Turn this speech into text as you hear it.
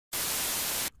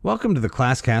Welcome to the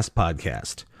ClassCast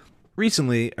Podcast.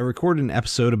 Recently, I recorded an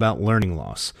episode about learning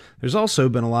loss. There's also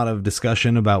been a lot of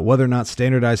discussion about whether or not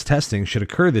standardized testing should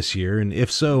occur this year, and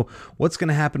if so, what's going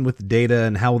to happen with the data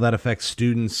and how will that affect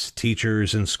students,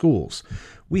 teachers, and schools.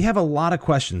 We have a lot of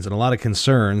questions and a lot of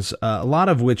concerns, a lot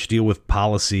of which deal with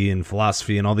policy and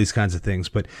philosophy and all these kinds of things.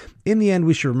 But in the end,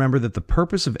 we should remember that the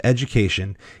purpose of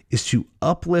education is to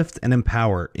uplift and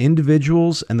empower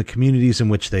individuals and the communities in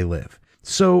which they live.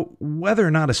 So whether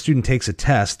or not a student takes a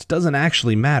test doesn't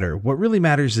actually matter. What really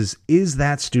matters is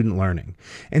that student learning?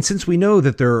 And since we know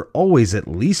that there are always at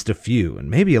least a few,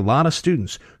 and maybe a lot of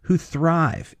students who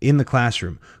thrive in the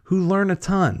classroom, who learn a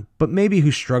ton, but maybe who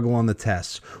struggle on the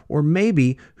tests, or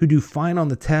maybe who do fine on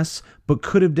the tests, but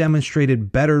could have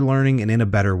demonstrated better learning and in a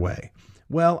better way.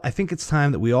 Well, I think it's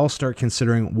time that we all start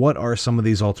considering what are some of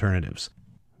these alternatives.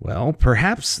 Well,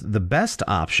 perhaps the best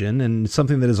option, and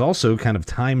something that is also kind of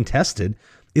time-tested,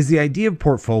 is the idea of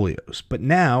portfolios. But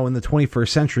now, in the 21st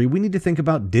century, we need to think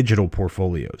about digital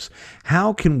portfolios.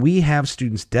 How can we have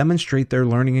students demonstrate their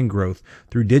learning and growth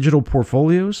through digital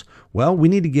portfolios? Well, we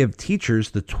need to give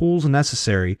teachers the tools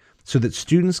necessary so that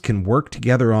students can work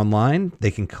together online,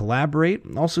 they can collaborate,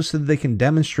 and also so that they can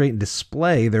demonstrate and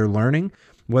display their learning,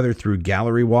 whether through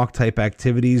gallery walk type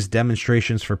activities,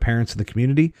 demonstrations for parents in the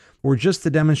community, or just to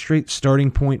demonstrate starting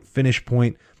point, finish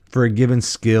point for a given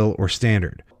skill or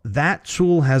standard. That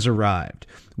tool has arrived.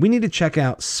 We need to check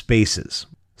out Spaces.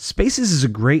 Spaces is a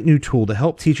great new tool to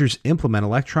help teachers implement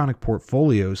electronic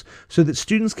portfolios so that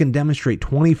students can demonstrate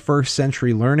 21st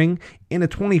century learning in a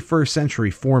 21st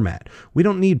century format. We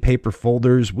don't need paper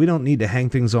folders. We don't need to hang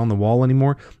things on the wall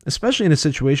anymore, especially in a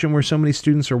situation where so many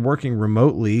students are working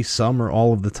remotely some or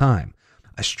all of the time.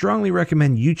 I strongly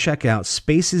recommend you check out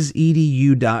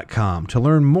spacesedu.com to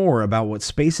learn more about what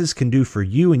Spaces can do for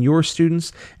you and your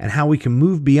students and how we can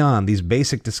move beyond these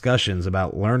basic discussions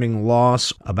about learning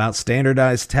loss, about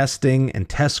standardized testing, and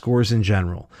test scores in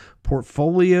general.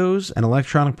 Portfolios and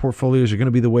electronic portfolios are going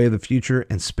to be the way of the future,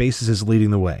 and Spaces is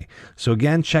leading the way. So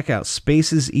again, check out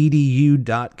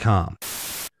spacesedu.com.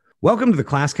 Welcome to the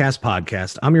ClassCast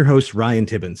Podcast. I'm your host, Ryan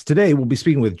Tibbens. Today, we'll be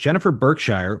speaking with Jennifer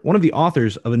Berkshire, one of the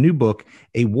authors of a new book,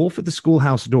 A Wolf at the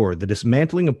Schoolhouse Door, The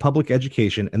Dismantling of Public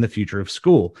Education and the Future of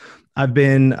School. I've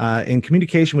been in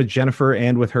communication with Jennifer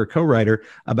and with her co-writer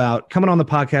about coming on the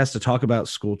podcast to talk about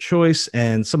school choice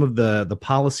and some of the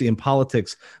policy and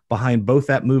politics behind both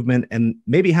that movement and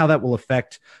maybe how that will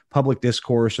affect public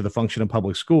discourse or the function of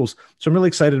public schools. So I'm really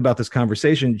excited about this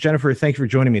conversation. Jennifer, thank you for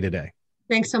joining me today.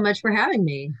 Thanks so much for having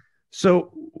me.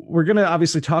 So we're going to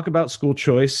obviously talk about school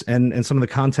choice and some of the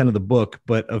content of the book.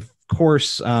 But of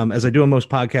course, as I do on most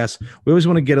podcasts, we always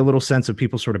want to get a little sense of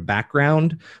people's sort of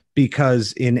background,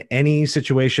 because in any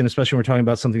situation, especially when we're talking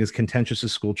about something as contentious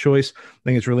as school choice, I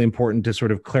think it's really important to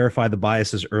sort of clarify the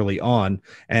biases early on.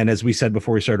 And as we said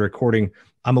before we started recording,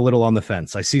 I'm a little on the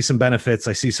fence. I see some benefits,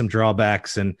 I see some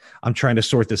drawbacks, and I'm trying to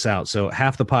sort this out. So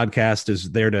half the podcast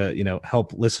is there to,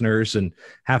 help listeners, and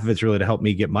half of it's really to help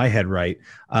me get my head right.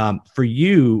 For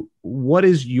you, what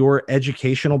is your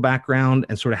educational background,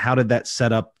 and sort of how did that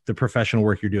set up the professional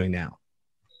work you're doing now?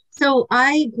 So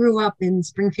I grew up in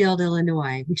Springfield,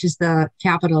 Illinois, which is the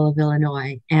capital of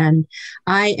Illinois. And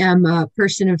I am a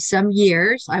person of some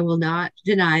years. I will not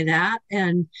deny that.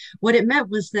 And what it meant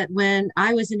was that when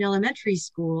I was in elementary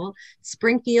school,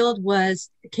 Springfield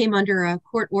came under a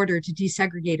court order to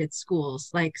desegregate its schools,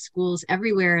 like schools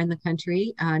everywhere in the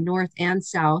country, north and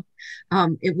south.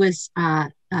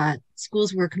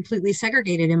 Schools were completely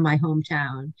segregated in my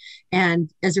hometown.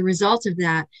 And as a result of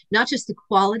that, not just the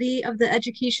quality of the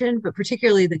education, but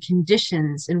particularly the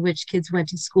conditions in which kids went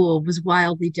to school was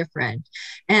wildly different.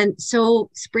 And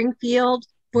so Springfield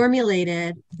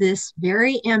formulated this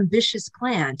very ambitious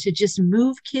plan to just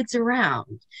move kids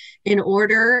around in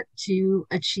order to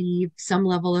achieve some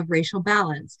level of racial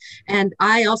balance. And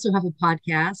I also have a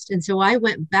podcast. And so I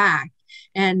went back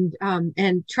and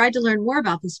tried to learn more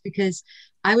about this, because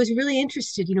I was really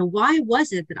interested, why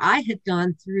was it that I had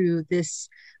gone through this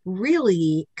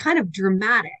really kind of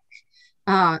dramatic,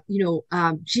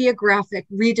 geographic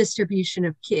redistribution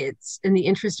of kids in the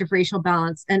interest of racial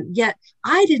balance. And yet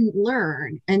I didn't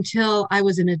learn until I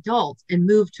was an adult and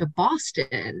moved to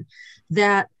Boston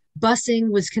that busing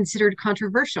was considered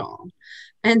controversial.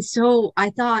 And so I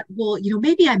thought, well,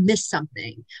 maybe I missed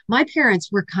something. My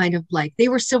parents were kind of like, they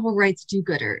were civil rights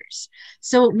do-gooders.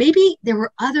 So maybe there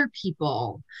were other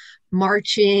people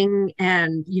marching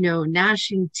and,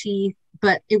 gnashing teeth,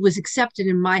 but it was accepted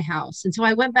in my house. And so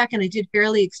I went back and I did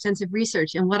fairly extensive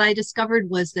research. And what I discovered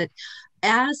was that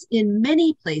as in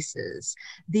many places,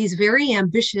 these very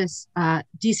ambitious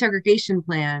desegregation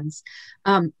plans,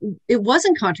 it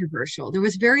wasn't controversial. There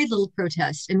was very little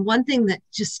protest. And one thing that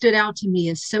just stood out to me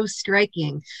as so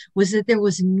striking was that there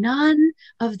was none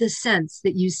of the sense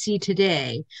that you see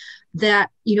today that,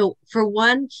 for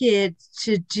one kid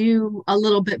to do a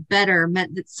little bit better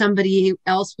meant that somebody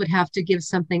else would have to give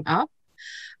something up.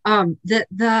 That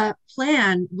the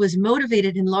plan was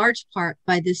motivated in large part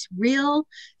by this real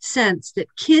sense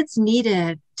that kids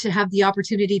needed to have the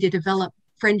opportunity to develop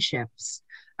friendships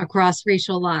across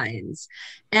racial lines.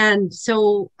 And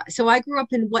so I grew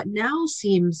up in what now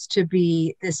seems to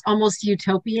be this almost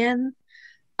utopian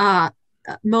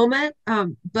moment,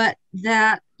 but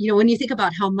that, when you think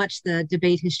about how much the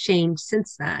debate has changed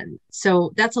since then.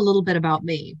 So that's a little bit about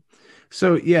me.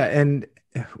 So, yeah. And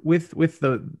with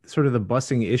the sort of the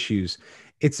busing issues,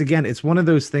 it's one of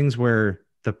those things where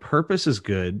the purpose is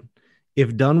good.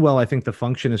 If done well, I think the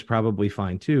function is probably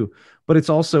fine too. But it's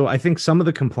also, I think some of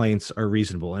the complaints are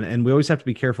reasonable. And we always have to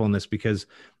be careful in this, because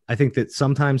I think that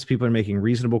sometimes people are making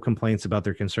reasonable complaints about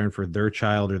their concern for their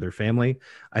child or their family.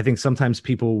 I think sometimes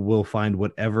people will find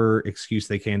whatever excuse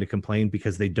they can to complain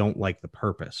because they don't like the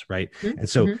purpose, right? Mm-hmm. And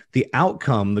so the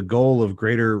outcome, the goal of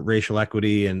greater racial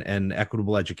equity and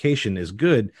equitable education is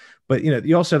good. But,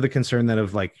 you also have the concern that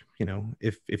of like,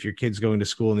 if your kid's going to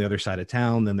school on the other side of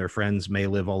town, then their friends may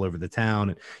live all over the town.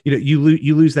 And, you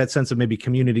lose that sense of maybe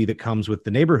community that comes with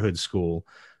the neighborhood school.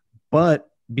 But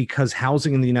because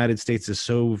housing in the United States is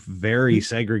so very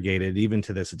segregated, even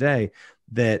to this day,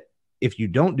 that if you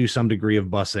don't do some degree of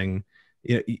busing,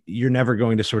 you're never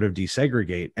going to sort of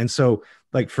desegregate. And so,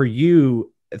 like, for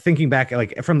you, thinking back,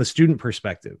 like from the student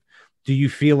perspective, do you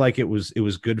feel like it was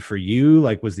good for you?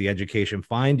 Like, was the education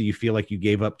fine? Do you feel like you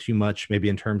gave up too much, maybe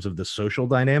in terms of the social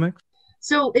dynamics?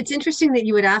 So it's interesting that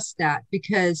you would ask that,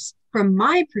 because from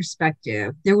my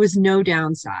perspective, there was no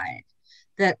downside.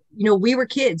 That, we were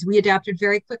kids, we adapted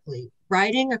very quickly.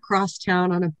 Riding across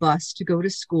town on a bus to go to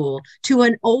school, to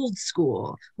an old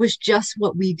school, was just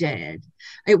what we did.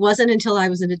 It wasn't until I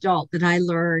was an adult that I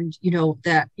learned,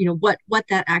 what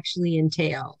that actually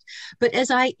entailed. But as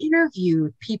I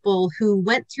interviewed people who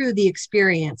went through the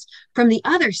experience from the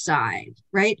other side,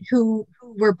 right, who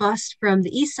were bused from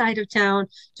the east side of town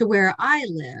to where I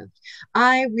lived,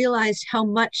 I realized how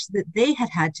much that they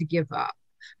had to give up.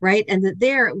 Right. And that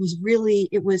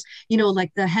it was,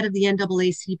 like the head of the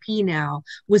NAACP now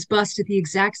was bused at the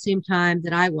exact same time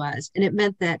that I was. And it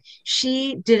meant that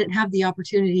she didn't have the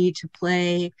opportunity to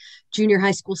play junior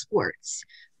high school sports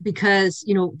because,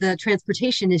 the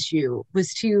transportation issue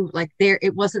was too,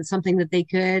 it wasn't something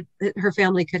that her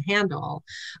family could handle.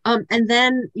 And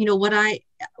then, what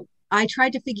I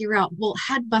tried to figure out, well,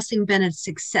 had busing been a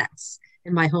success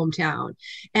in my hometown?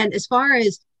 And as far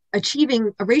as achieving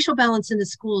a racial balance in the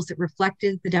schools that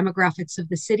reflected the demographics of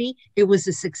the city, it was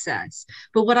a success.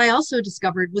 But what I also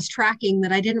discovered was tracking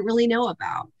that I didn't really know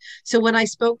about. So when I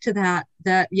spoke to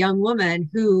that young woman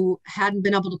who hadn't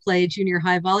been able to play junior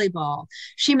high volleyball,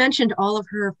 she mentioned all of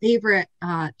her favorite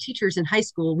teachers in high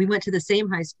school. We went to the same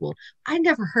high school. I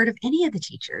never heard of any of the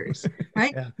teachers,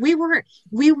 right? Yeah. We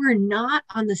were not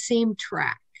on the same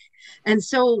track. And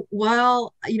so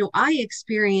while, I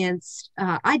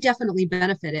definitely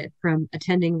benefited from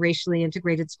attending racially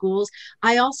integrated schools,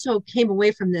 I also came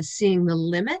away from this seeing the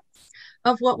limits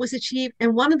of what was achieved.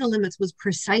 And one of the limits was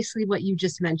precisely what you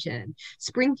just mentioned.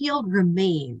 Springfield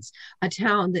remains a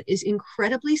town that is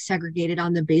incredibly segregated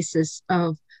on the basis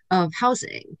of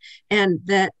housing, and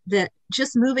that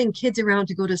just moving kids around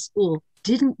to go to school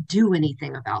didn't do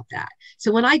anything about that.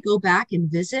 So when I go back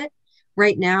and visit,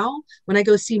 right now, when I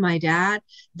go see my dad,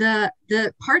 the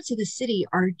parts of the city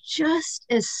are just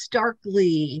as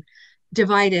starkly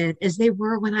divided as they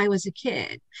were when I was a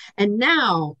kid. And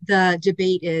now the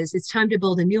debate is it's time to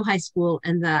build a new high school,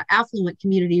 and the affluent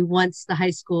community wants the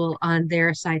high school on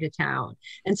their side of town.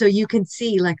 And so you can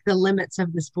see like the limits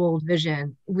of this bold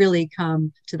vision really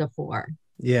come to the fore.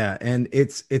 Yeah. And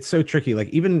it's so tricky. Like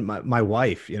even my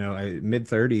wife,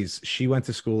 mid-30s, she went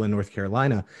to school in North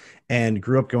Carolina and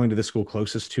grew up going to the school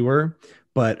closest to her.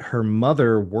 But her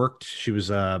mother worked, she was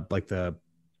like the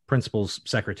principal's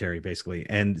secretary, basically.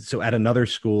 And so at another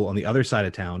school on the other side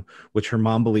of town, which her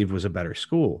mom believed was a better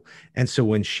school. And so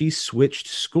when she switched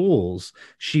schools,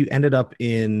 she ended up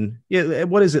in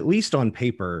what is at least on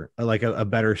paper, like a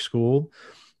better school.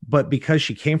 But because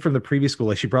she came from the previous school,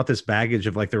 like she brought this baggage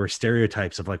of like there were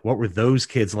stereotypes of like what were those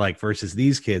kids like versus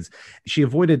these kids. She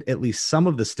avoided at least some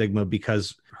of the stigma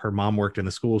because her mom worked in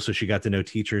the school, so she got to know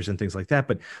teachers and things like that.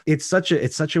 But it's such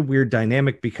a weird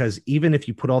dynamic because even if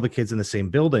you put all the kids in the same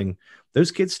building,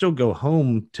 those kids still go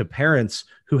home to parents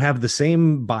who have the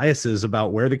same biases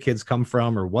about where the kids come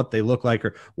from or what they look like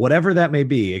or whatever that may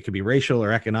be. It could be racial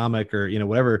or economic or,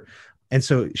 whatever. And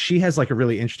so she has like a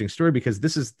really interesting story because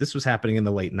this was happening in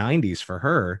the late 90s for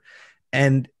her.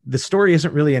 And the story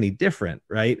isn't really any different,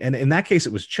 right? And in that case,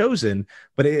 it was chosen,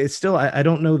 but it's still, I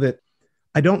don't know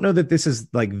that this is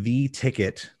like the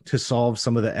ticket to solve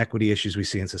some of the equity issues we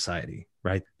see in society,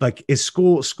 right? Like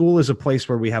school is a place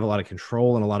where we have a lot of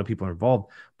control and a lot of people are involved,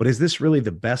 but is this really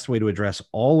the best way to address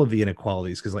all of the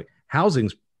inequalities? Because like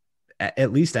housing's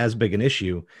at least as big an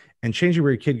issue, and changing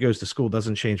where your kid goes to school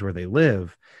doesn't change where they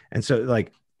live. And so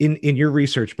like in your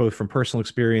research, both from personal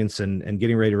experience and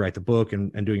getting ready to write the book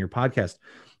and doing your podcast,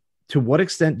 to what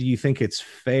extent do you think it's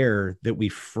fair that we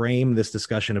frame this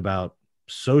discussion about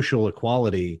social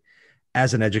equality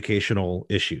as an educational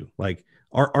issue? Like,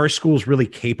 are schools really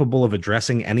capable of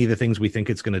addressing any of the things we think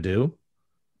it's going to do?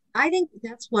 I think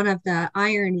that's one of the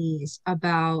ironies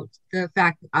about the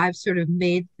fact that I've sort of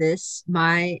made this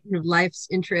my life's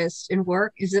interest and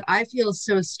work, is that I feel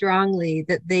so strongly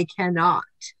that they cannot,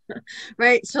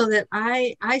 right? So that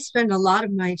I spend a lot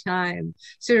of my time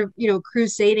sort of,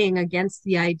 crusading against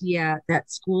the idea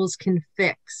that schools can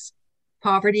fix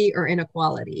poverty or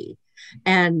inequality.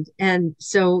 And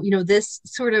so, this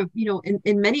sort of,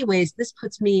 in many ways, this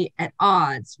puts me at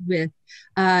odds with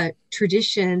a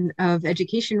tradition of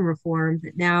education reform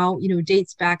that now,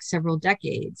 dates back several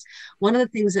decades. One of the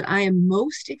things that I am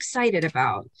most excited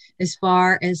about as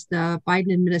far as the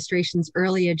Biden administration's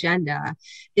early agenda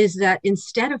is that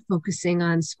instead of focusing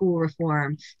on school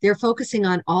reform, they're focusing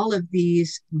on all of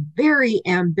these very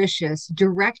ambitious,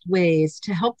 direct ways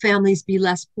to help families be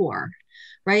less poor.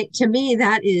 Right. To me,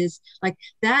 that is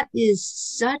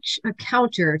such a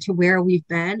counter to where we've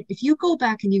been. If you go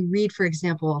back and you read, for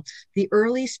example, the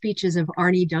early speeches of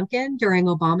Arne Duncan during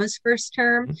Obama's first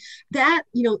term, that,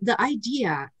 the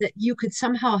idea that you could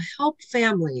somehow help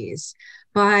families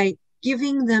by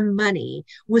giving them money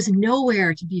was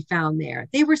nowhere to be found there.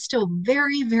 They were still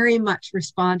very, very much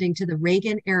responding to the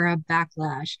Reagan era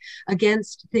backlash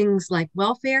against things like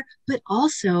welfare, but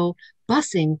also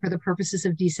busing for the purposes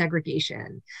of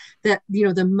desegregation. That,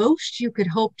 the most you could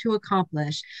hope to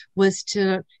accomplish was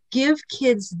to give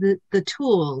kids the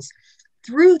tools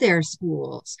through their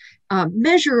schools,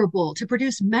 to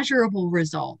produce measurable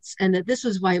results. And that this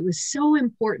was why it was so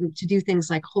important to do things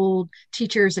like hold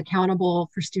teachers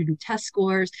accountable for student test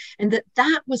scores. And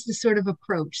that was the sort of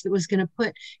approach that was going to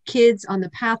put kids on the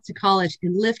path to college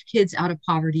and lift kids out of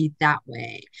poverty that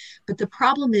way. But the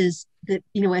problem is that,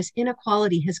 as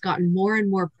inequality has gotten more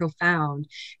and more profound,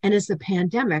 and as the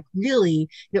pandemic really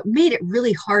made it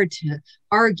really hard to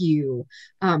argue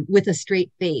with a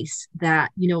straight face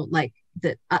that,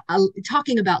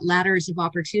 talking about ladders of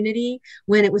opportunity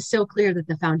when it was so clear that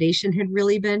the foundation had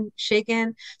really been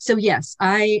shaken. So yes,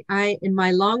 I in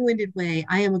my long-winded way,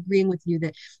 I am agreeing with you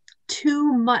that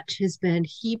too much has been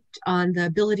heaped on the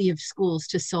ability of schools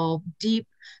to solve deep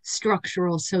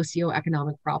structural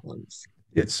socioeconomic problems.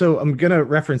 So I'm going to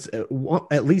reference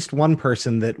at least one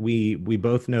person that we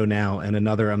both know now, and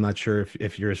another I'm not sure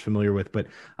if you're as familiar with, but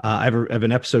I have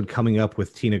an episode coming up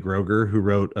with Tina Groger, who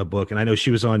wrote a book, and I know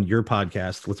she was on your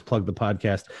podcast. Let's plug the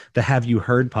podcast, the Have You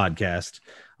Heard podcast.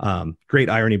 Great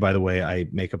irony, by the way. I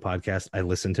make a podcast. I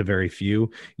listen to very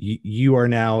few. You are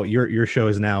now, your show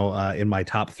is now in my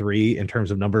top 3 in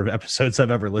terms of number of episodes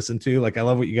I've ever listened to. Like, I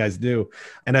love what you guys do.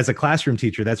 And as a classroom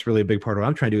teacher, that's really a big part of what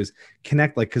I'm trying to do is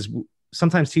connect, like, because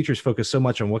sometimes teachers focus so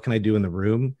much on what can I do in the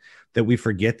room that we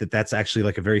forget that that's actually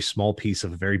like a very small piece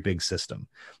of a very big system.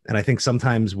 And I think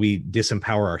sometimes we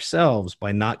disempower ourselves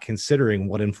by not considering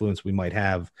what influence we might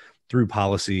have through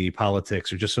policy,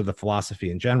 politics, or just sort of the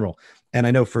philosophy in general. And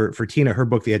I know for Tina, her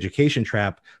book, The Education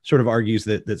Trap, sort of argues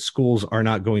that schools are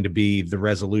not going to be the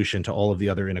resolution to all of the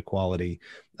other inequality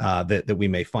that we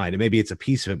may find. And maybe it's a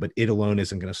piece of it, but it alone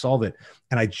isn't going to solve it.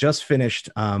 And I just finished,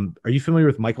 are you familiar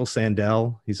with Michael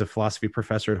Sandel? He's a philosophy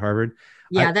professor at Harvard.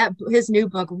 Yeah, his new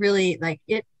book really,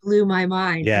 it blew my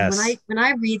mind. Yes. And when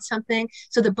I read something,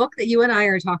 so the book that you and I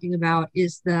are talking about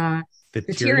is the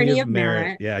Tyranny of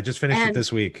Merit. Yeah, I just finished it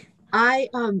this week. I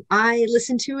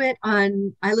listened to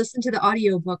the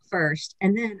audiobook first,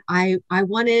 and then I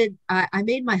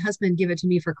made my husband give it to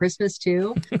me for Christmas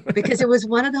too, because it was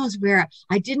one of those where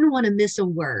I didn't want to miss a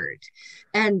word.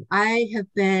 And I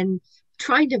have been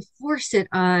trying to force it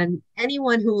on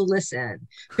anyone who will listen,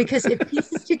 because it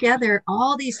pieces together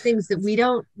all these things that we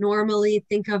don't normally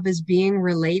think of as being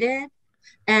related.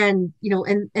 And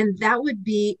and that would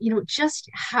be just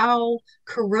how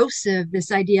corrosive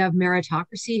this idea of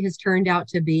meritocracy has turned out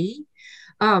to be.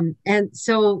 And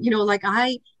so like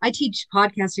I teach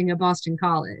podcasting at Boston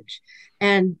College,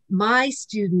 and my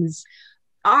students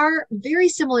are very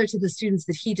similar to the students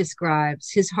that he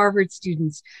describes, his Harvard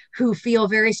students, who feel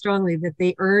very strongly that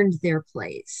they earned their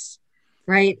place.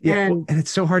 Right. Yeah, and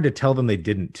it's so hard to tell them they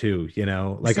didn't too,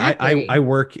 like exactly. I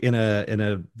work in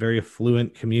a very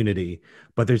affluent community,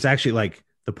 but there's actually like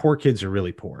the poor kids are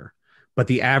really poor, but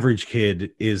the average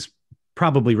kid is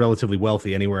probably relatively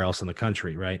wealthy anywhere else in the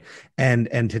country, right? And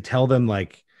to tell them,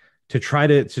 like, to try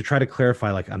to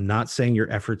clarify, like, I'm not saying your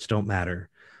efforts don't matter,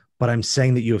 but I'm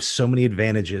saying that you have so many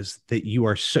advantages, that you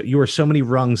are so many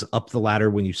rungs up the ladder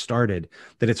when you started,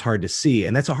 that it's hard to see.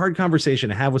 And that's a hard conversation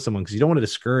to have with someone, because you don't want to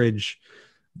discourage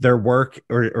their work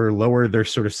or lower their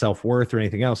sort of self-worth or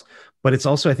anything else. But it's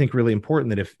also, I think, really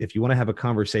important that if you want to have a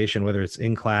conversation, whether it's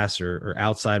in class or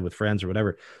outside with friends or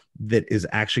whatever, that is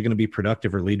actually going to be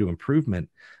productive or lead to improvement,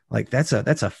 like that's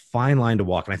a fine line to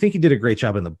walk. And I think you did a great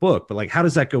job in the book, but like, how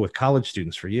does that go with college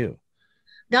students for you?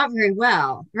 Not very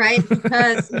well, right?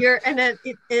 Because and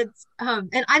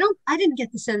I didn't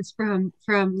get the sense from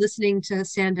listening to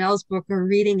Sandel's book or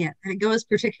reading it that it goes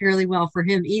particularly well for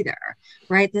him either,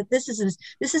 right? That this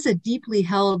is a deeply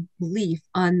held belief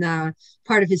on the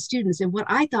part of his students. And what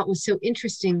I thought was so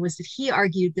interesting was that he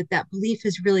argued that that belief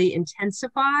has really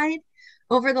intensified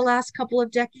over the last couple of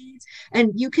decades.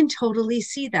 And you can totally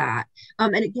see that.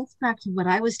 And it gets back to what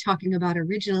I was talking about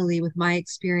originally with my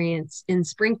experience in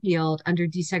Springfield under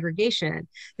desegregation,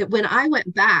 that when I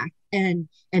went back and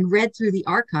read through the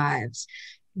archives,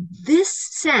 this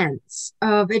sense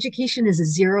of education as a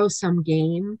zero-sum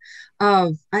game,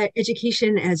 of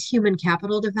education as human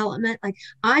capital development, like,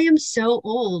 I am so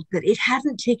old that it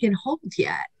hasn't taken hold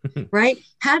yet, right?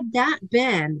 Had that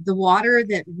been the water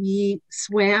that we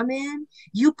swam in,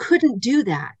 you couldn't do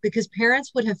that, because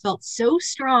parents would have felt so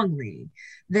strongly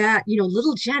that,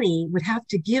 little Jenny would have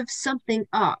to give something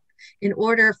up in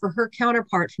order for her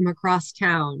counterpart from across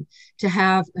town to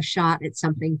have a shot at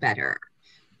something better.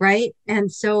 Right.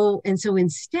 And so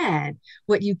instead,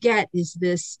 what you get is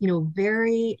this,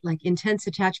 very like intense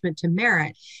attachment to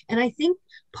merit. And I think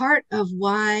part of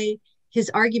why his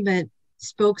argument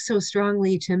spoke so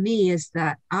strongly to me is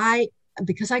that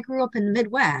because I grew up in the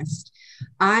Midwest,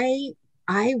 I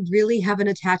really have an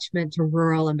attachment to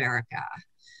rural America.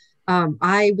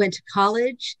 I went to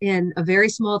college in a very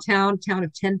small town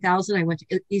of 10,000. I went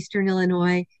to Eastern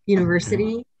Illinois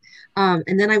University.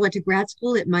 And then I went to grad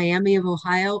school at Miami of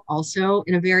Ohio, also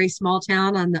in a very small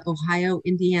town on the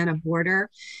Ohio-Indiana border.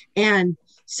 And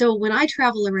so when I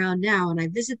travel around now and I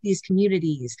visit these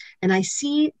communities and I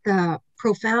see the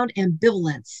profound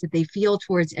ambivalence that they feel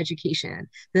towards education,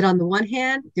 that on the one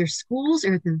hand, their schools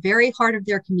are at the very heart of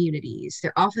their communities.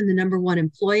 They're often the number one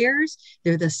employers.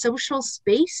 They're the social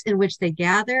space in which they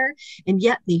gather, and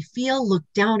yet they feel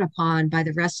looked down upon by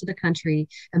the rest of the country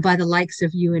and by the likes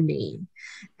of you and me.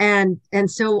 And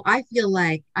so I feel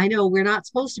like, I know we're not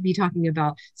supposed to be talking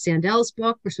about Sandel's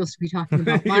book. We're supposed to be talking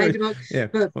about my book, yeah.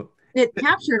 but it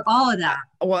captured all of that.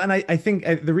 Well, and I think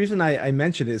the reason I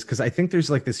mentioned it is because I think there's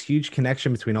like this huge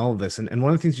connection between all of this. And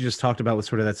one of the things you just talked about was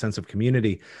sort of that sense of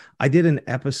community. I did an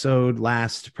episode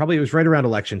probably it was right around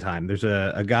election time. There's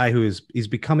a guy he's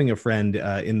becoming a friend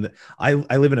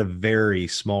I live in a very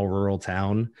small rural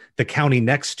town, the county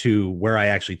next to where I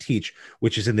actually teach,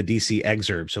 which is in the DC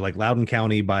exurb. So like Loudoun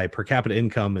County by per capita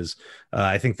income is,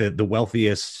 I think the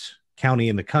wealthiest county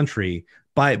in the country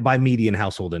by median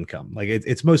household income. Like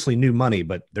it's mostly new money,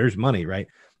 but there's money, right?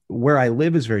 Where I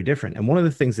live is very different. And one of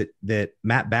the things that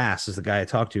Matt Bass is the guy I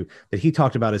talked to, that he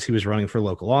talked about as he was running for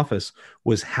local office,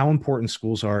 was how important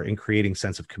schools are in creating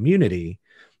sense of community,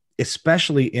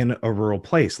 especially in a rural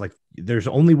place. Like there's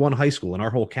only one high school in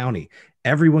our whole county.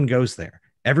 Everyone goes there.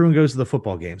 Everyone goes to the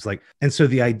football games. And so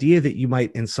the idea that you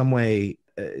might in some way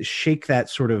shake that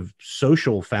sort of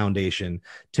social foundation,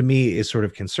 to me, is sort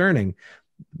of concerning.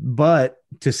 But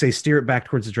to say, steer it back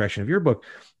towards the direction of your book,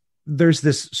 there's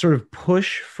this sort of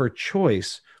push for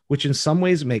choice, which in some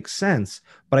ways makes sense.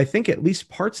 But I think at least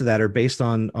parts of that are based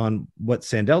on what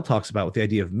Sandel talks about with the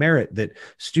idea of merit, that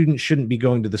students shouldn't be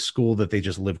going to the school that they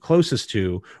just live closest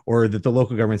to, or that the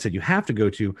local government said you have to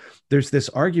go to. There's this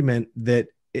argument that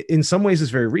in some ways is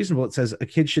very reasonable. It says a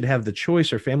kid should have the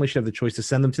choice, or family should have the choice to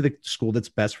send them to the school that's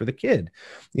best for the kid,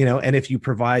 and if you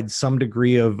provide some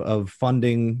degree of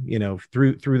funding,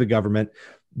 through the government,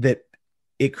 that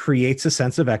it creates a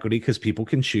sense of equity because people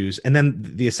can choose. And then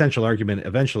the essential argument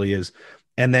eventually is,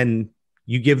 and then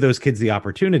you give those kids the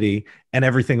opportunity and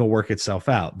everything will work itself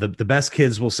out. The best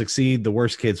kids will succeed, the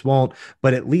worst kids won't,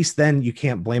 but at least then you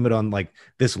can't blame it on like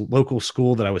this local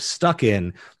school that I was stuck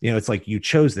in. It's like, you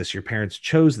chose this, your parents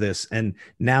chose this, and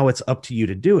now it's up to you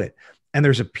to do it. And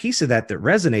there's a piece of that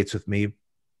resonates with me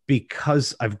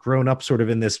because I've grown up sort of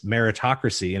in this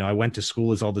meritocracy. I went to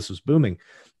school as all this was booming.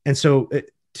 And so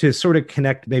to sort of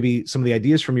connect maybe some of the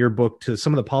ideas from your book to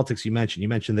some of the politics you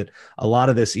mentioned that a lot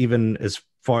of this, even as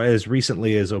far as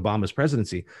recently as Obama's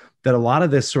presidency, that a lot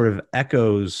of this sort of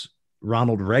echoes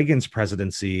Ronald Reagan's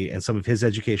presidency and some of his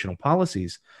educational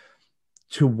policies.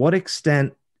 To what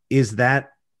extent is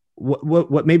that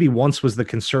what maybe once was the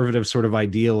conservative sort of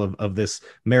ideal of this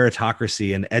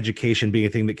meritocracy and education being a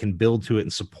thing that can build to it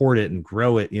and support it and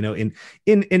grow it,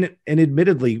 in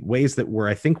admittedly ways that were,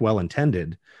 I think, well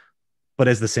intended, but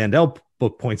as the Sandel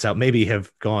book points out, maybe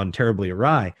have gone terribly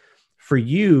awry. For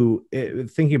you,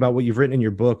 thinking about what you've written in your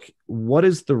book, what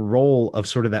is the role of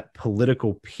sort of that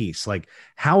political piece? Like,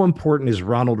 how important is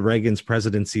Ronald Reagan's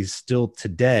presidency still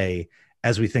today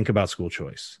as we think about school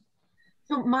choice?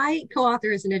 So my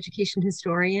co-author is an education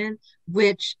historian,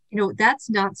 which, that's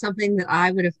not something that I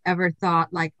would have ever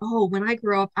thought like, oh, when I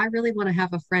grow up, I really want to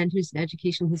have a friend who's an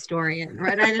education historian,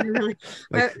 right? I didn't really,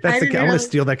 I want to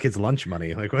steal that kid's lunch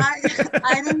money. Like, what?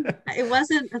 It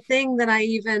wasn't a thing that I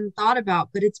even thought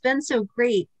about, but it's been so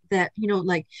great that,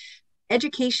 like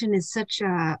education is such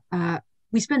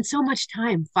we spend so much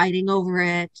time fighting over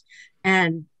it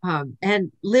and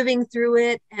living through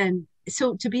it. And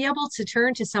so to be able to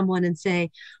turn to someone and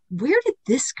say, where did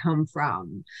this come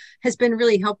from, has been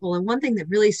really helpful. And one thing that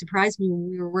really surprised me when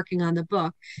we were working on the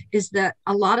book is that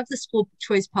a lot of the school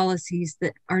choice policies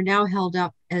that are now held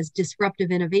up as disruptive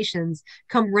innovations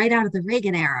come right out of the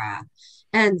Reagan era.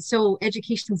 And so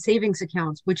education savings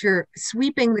accounts, which are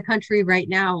sweeping the country right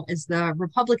now as the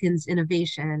Republicans'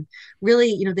 innovation,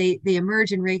 really, they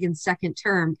emerge in Reagan's second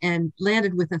term and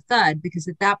landed with a thud, because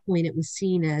at that point it was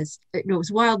seen as, it was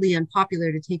wildly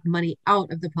unpopular to take money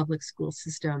out of the public school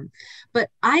system. But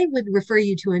I would refer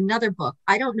you to another book.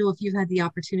 I don't know if you've had the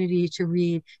opportunity to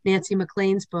read Nancy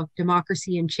MacLean's book,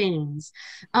 Democracy in Chains.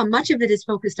 Much of it is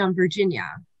focused on Virginia.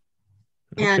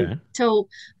 And so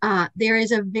there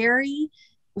is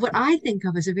what I think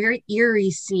of as a very eerie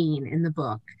scene in the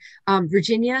book.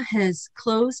 Virginia has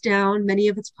closed down many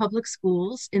of its public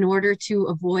schools in order to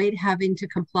avoid having to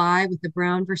comply with the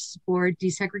Brown versus Board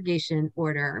desegregation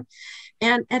order.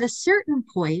 And at a certain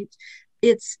point,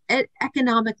 it's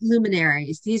economic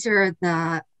luminaries. These are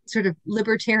the sort of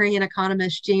libertarian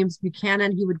economist James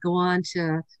Buchanan, who would go on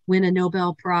to win a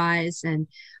Nobel Prize. And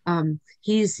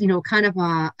he's, kind of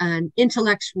an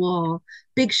intellectual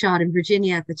big shot in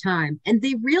Virginia at the time. And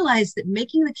they realized that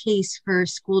making the case for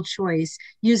school choice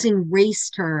using race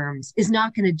terms is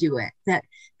not going to do it, that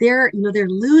they're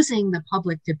losing the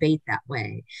public debate that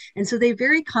way. And so they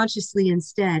very consciously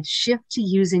instead shift to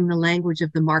using the language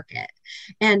of the market.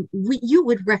 And you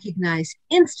would recognize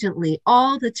instantly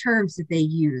all the terms that they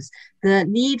use: the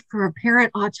need for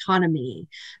parent autonomy,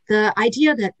 the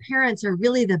idea that parents are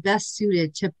really the best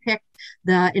suited to pick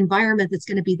the environment that's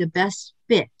going to be the best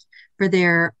fit for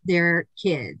their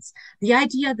kids. The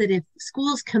idea that if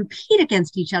schools compete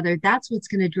against each other, that's what's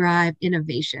going to drive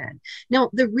innovation. Now,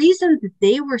 the reason that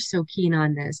they were so keen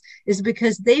on this is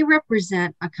because they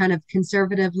represent a kind of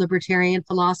conservative libertarian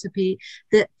philosophy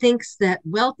that thinks that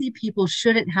wealthy people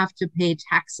shouldn't have to pay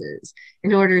taxes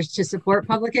in order to support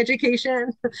public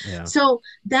education. Yeah. So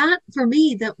that, for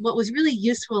me, that what was really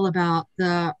useful about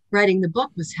writing the book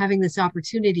was having this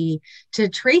opportunity to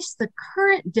trace the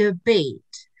current debate,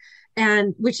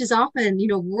 and which is often,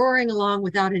 roaring along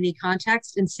without any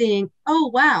context, and seeing,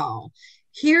 oh, wow,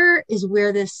 here is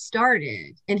where this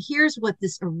started. And here's what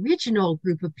this original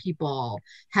group of people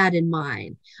had in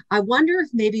mind. I wonder if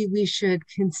maybe we should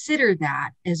consider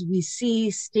that as we see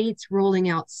states rolling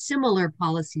out similar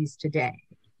policies today.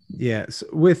 Yes.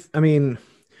 In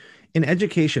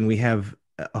education, we have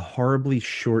a horribly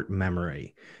short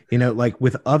memory. Like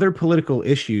with other political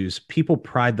issues, people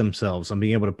pride themselves on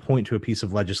being able to point to a piece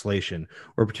of legislation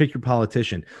or a particular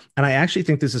politician. And I actually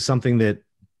think this is something that,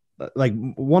 like,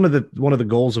 one of the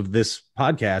goals of this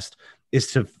podcast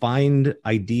is to find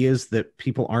ideas that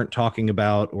people aren't talking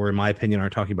about, or in my opinion,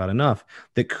 aren't talking about enough,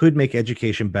 that could make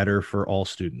education better for all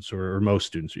students or most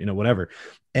students, whatever.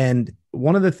 And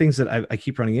one of the things that I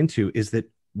keep running into is that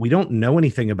we don't know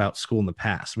anything about school in the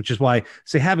past, which is why,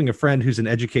 say, having a friend who's an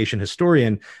education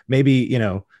historian, maybe,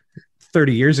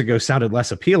 30 years ago sounded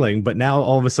less appealing, but now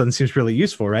all of a sudden seems really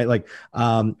useful, right? Like,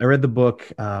 I read the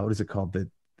book, what is it called?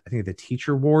 I think The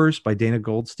Teacher Wars by Dana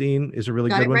Goldstein is a really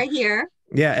Got good it one. right here.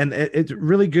 Yeah. And it's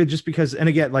really good just because, and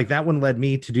again, like that one led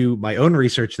me to do my own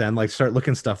research then, like start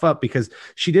looking stuff up because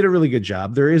she did a really good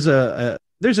job. There's a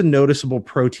noticeable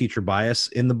pro teacher bias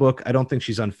in the book. I don't think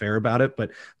she's unfair about it,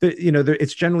 but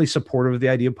it's generally supportive of the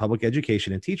idea of public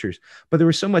education and teachers. But there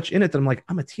was so much in it that I'm like,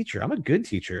 I'm a teacher. I'm a good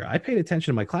teacher. I paid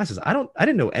attention to my classes. I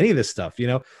didn't know any of this stuff,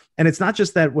 And it's not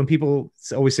just that when people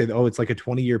always say, oh, it's like a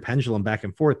 20-year pendulum back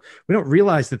and forth. We don't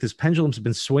realize that this pendulum's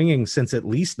been swinging since at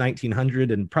least 1900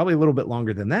 and probably a little bit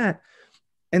longer than that.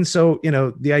 And so,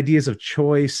 the ideas of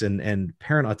choice and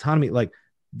parent autonomy, like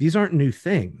these aren't new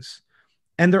things.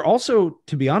 And they're also,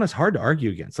 to be honest, hard to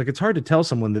argue against. Like it's hard to tell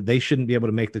someone that they shouldn't be able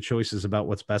to make the choices about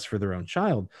what's best for their own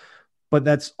child. But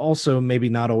that's also maybe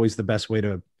not always the best way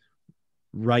to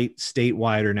write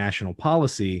statewide or national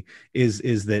policy is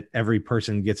that every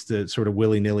person gets to sort of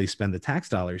willy-nilly spend the tax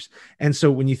dollars. And so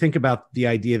when you think about the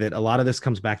idea that a lot of this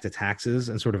comes back to taxes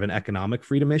and sort of an economic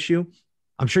freedom issue,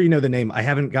 I'm sure you know the name. I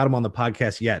haven't got him on the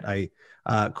podcast yet.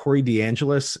 Corey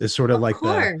DeAngelis is sort of like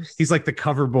he's like the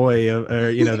cover boy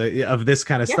of this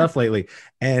kind of stuff lately.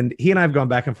 And he and I have gone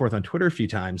back and forth on Twitter a few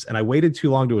times, and I waited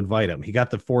too long to invite him. He got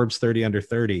the Forbes 30 under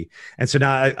 30. And so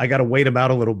now I got to wait him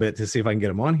out a little bit to see if I can get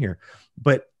him on here.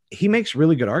 But he makes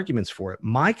really good arguments for it.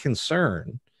 My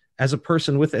concern as a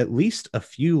person with at least a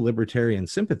few libertarian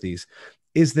sympathies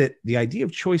is that the idea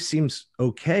of choice seems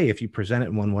okay if you present it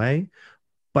in one way.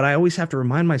 But I always have to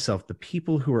remind myself the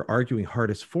people who are arguing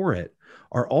hardest for it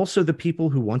are also the people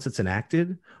who, once it's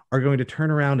enacted, are going to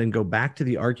turn around and go back to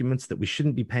the arguments that we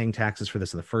shouldn't be paying taxes for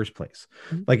this in the first place.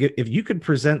 Mm-hmm. Like if you could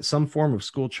present some form of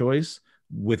school choice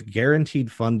with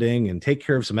guaranteed funding and take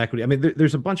care of some equity, I mean,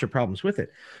 there's a bunch of problems with it.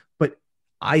 But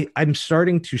I'm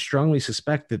starting to strongly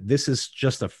suspect that this is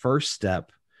just a first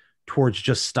step towards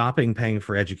just stopping paying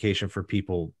for education for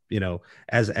people,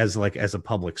 as a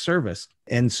public service.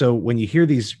 And so when you hear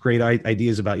these great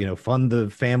ideas about, fund the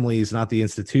families, not the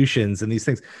institutions, and these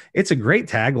things, it's a great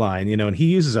tagline, and he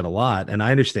uses it a lot. And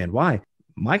I understand why.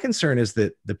 My concern is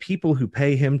that the people who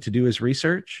pay him to do his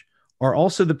research are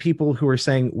also the people who are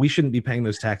saying we shouldn't be paying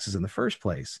those taxes in the first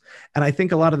place. And I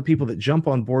think a lot of the people that jump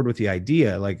on board with the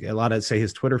idea, like a lot of, say,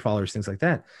 his Twitter followers, things like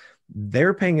that,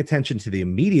 they're paying attention to the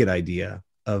immediate idea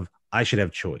of I should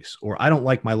have choice, or I don't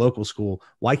like my local school.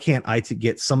 Why can't I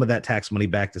get some of that tax money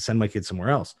back to send my kids somewhere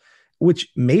else? Which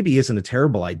maybe isn't a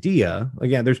terrible idea.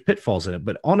 Again, there's pitfalls in it,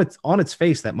 but on its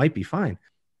face, that might be fine.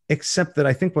 Except that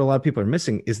I think what a lot of people are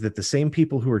missing is that the same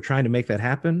people who are trying to make that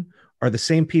happen are the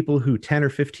same people who 10 or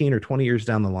 15 or 20 years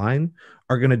down the line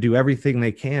are going to do everything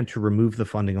they can to remove the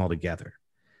funding altogether.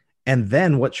 And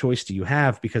then what choice do you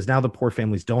have? Because now the poor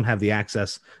families don't have the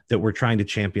access that we're trying to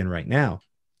champion right now.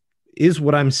 Is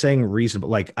what I'm saying reasonable?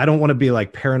 Like, I don't want to be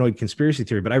like paranoid conspiracy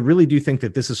theory, but I really do think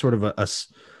that this is sort of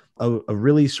a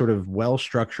really sort of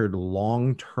well-structured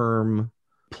long-term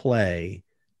play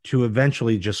to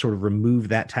eventually just sort of remove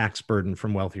that tax burden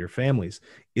from wealthier families.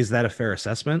 Is that a fair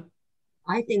assessment?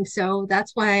 I think so.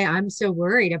 That's why I'm so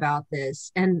worried about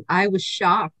this. And I was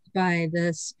shocked by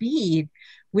the speed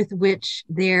with which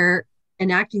they're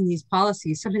enacting these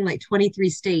policies. Something like 23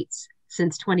 states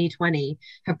since 2020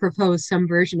 have proposed some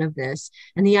version of this.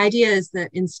 And the idea is that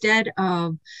instead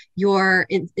of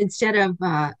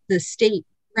the state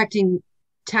directing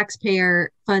taxpayer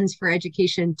funds for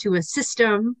education to a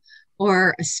system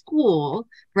or a school,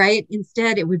 right?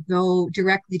 Instead, it would go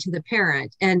directly to the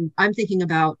parent. And I'm thinking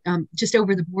about just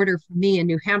over the border for me in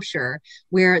New Hampshire,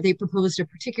 where they proposed a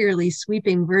particularly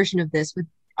sweeping version of this with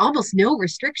almost no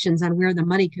restrictions on where the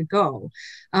money could go.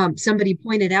 Somebody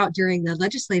pointed out during the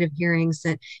legislative hearings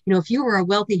that, if you were a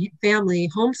wealthy family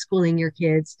homeschooling your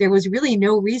kids, there was really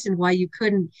no reason why you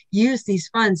couldn't use these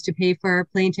funds to pay for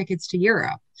plane tickets to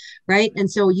Europe, right?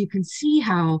 And so you can see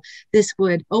how this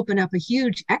would open up a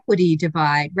huge equity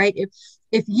divide, right?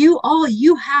 If all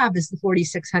you have is the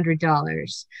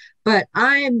 $4,600, but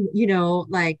I'm,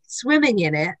 like swimming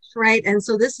in it, right? And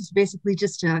so this is basically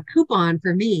just a coupon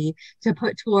for me to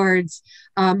put towards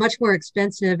a much more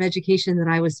expensive education that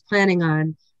I was planning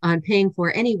on paying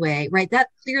for anyway, right? That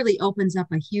clearly opens up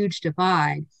a huge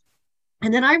divide.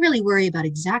 And then I really worry about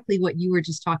exactly what you were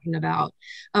just talking about.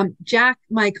 Jack,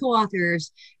 my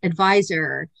co-author's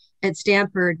advisor at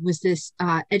Stanford, was this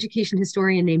education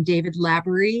historian named David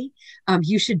Laborie.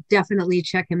 You should definitely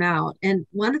check him out. And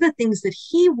one of the things that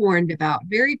he warned about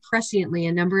very presciently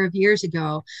a number of years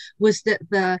ago was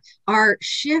that our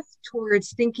shift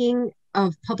towards thinking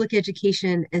of public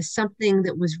education as something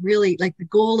that was really like the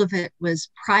goal of it was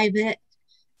private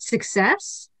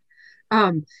success,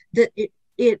 that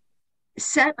it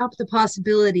set up the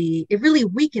possibility, it really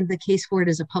weakened the case for it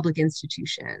as a public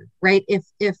institution, right? If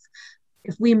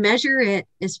we measure it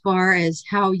as far as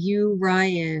how you,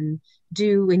 Ryan,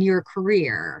 do in your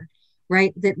career,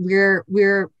 right, that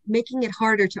we're making it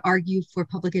harder to argue for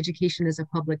public education as a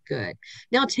public good.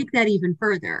 Now take that even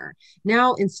further.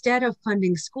 Now, instead of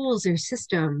funding schools or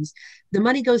systems, the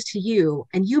money goes to you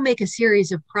and you make a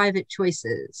series of private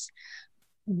choices.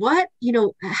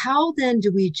 How then do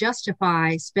we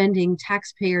justify spending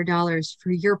taxpayer dollars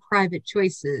for your private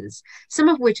choices, some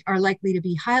of which are likely to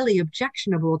be highly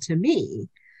objectionable to me,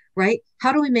 right?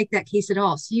 How do we make that case at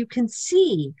all? So you can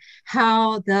see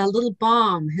how the little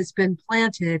bomb has been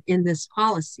planted in this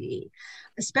policy,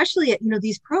 especially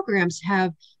these programs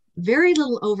have very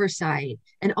little oversight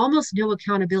and almost no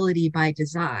accountability by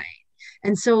design.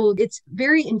 And so it's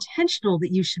very intentional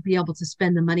that you should be able to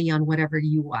spend the money on whatever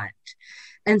you want.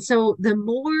 And so the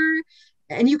more,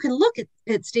 and you can look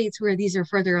at states where these are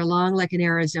further along, like in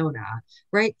Arizona,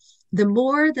 right? The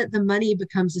more that the money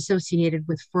becomes associated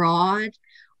with fraud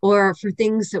or for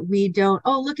things that we don't,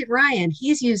 oh, look at Ryan,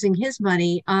 he's using his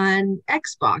money on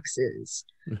Xboxes,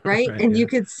 right? Right, And yeah. you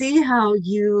could see how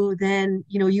you then,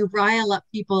 you rile up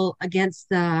people against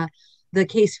the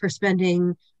case for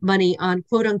spending money on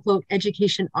quote unquote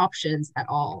education options at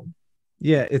all.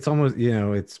 Yeah, it's almost,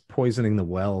 it's poisoning the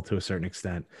well to a certain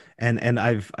extent. And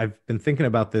I've been thinking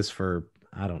about this for,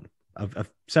 I don't know,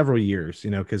 several years,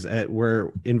 because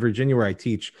where in Virginia where I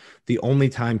teach, the only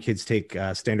time kids take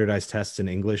standardized tests in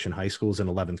English in high school is in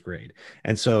 11th grade.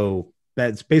 And so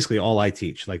that's basically all I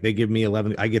teach. Like they give me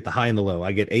 11, I get the high and the low.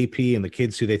 I get AP and the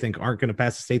kids who they think aren't going to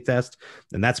pass the state test.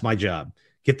 And that's my job.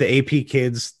 Get the AP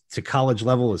kids to college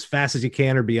level as fast as you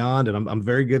can or beyond. And I'm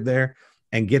very good there.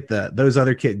 And get those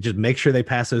other kids, just make sure they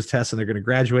pass those tests and they're going to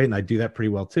graduate. And I do that pretty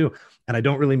well too. And I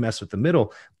don't really mess with the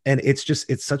middle. And it's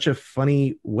such a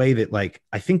funny way that, like,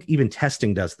 I think even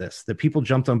testing does this, that people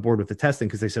jumped on board with the testing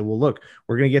because they said, well, look,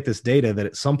 we're going to get this data that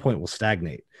at some point will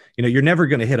stagnate. You're never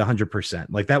going to hit 100%.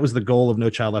 Like that was the goal of No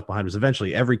Child Left Behind, was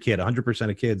eventually every kid, 100%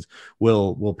 of kids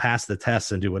will pass the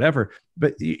tests and do whatever.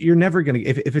 But you're never going to,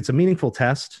 if it's a meaningful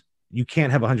test, you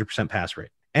can't have 100% pass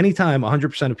rate. Anytime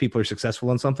 100% of people are successful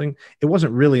on something, it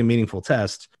wasn't really a meaningful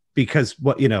test because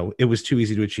it was too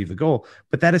easy to achieve the goal.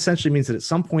 But that essentially means that at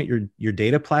some point your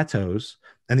data plateaus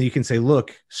and then you can say,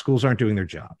 look, schools aren't doing their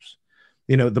jobs.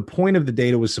 The point of the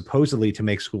data was supposedly to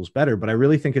make schools better, but I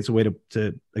really think it's a way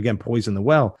to again, poison the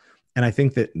well. And I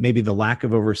think that maybe the lack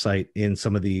of oversight in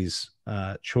some of these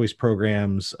choice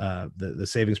programs, the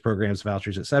savings programs,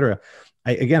 vouchers, et cetera.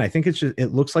 I think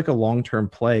it looks like a long-term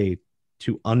play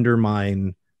to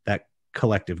undermine that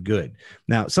collective good.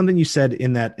 Now, something you said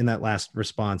in that last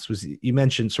response was you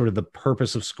mentioned sort of the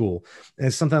purpose of school. And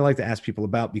it's something I like to ask people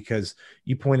about because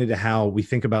you pointed to how we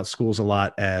think about schools a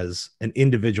lot as an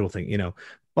individual thing,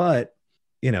 but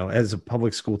as a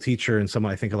public school teacher and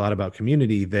someone I think a lot about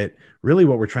community, that really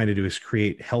what we're trying to do is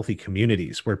create healthy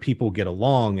communities where people get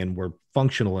along and we're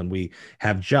functional and we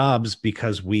have jobs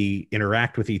because we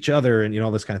interact with each other and,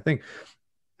 all this kind of thing.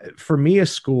 For me, a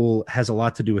school has a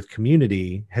lot to do with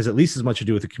community, has at least as much to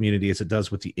do with the community as it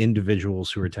does with the individuals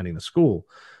who are attending the school.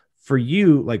 For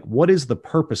you, like, what is the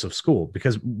purpose of school?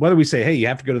 Because whether we say, hey, you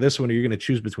have to go to this one or you're going to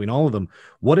choose between all of them,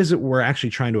 what is it we're actually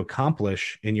trying to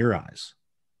accomplish in your eyes?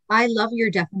 I love your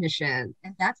definition.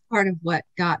 And that's part of what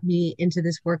got me into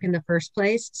this work in the first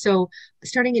place. So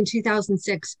starting in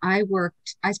 2006, I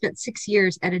spent 6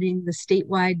 years editing the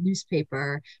statewide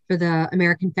newspaper for the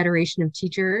American Federation of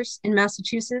Teachers in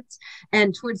Massachusetts.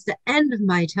 And towards the end of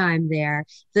my time there,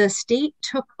 the state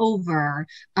took over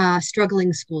a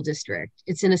struggling school district.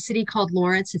 It's in a city called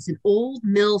Lawrence. It's an old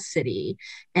mill city.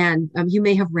 And you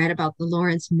may have read about the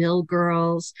Lawrence Mill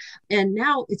girls. And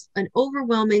now it's an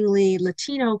overwhelmingly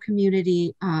Latino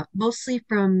community, mostly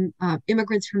from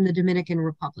immigrants from the Dominican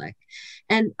Republic.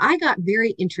 And I got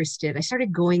very interested. I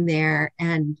started going there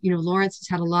and, Lawrence has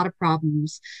had a lot of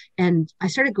problems. And I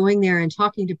started going there and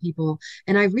talking to people.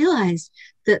 And I realized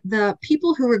that the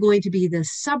people who were going to be the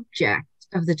subject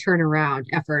of the turnaround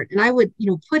effort, and I would,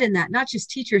 put in that not just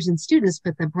teachers and students,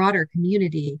 but the broader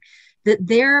community, that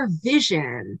their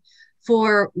vision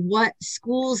for what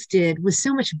schools did was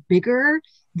so much bigger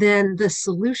than the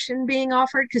solution being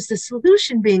offered, because the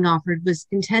solution being offered was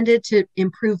intended to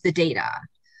improve the data,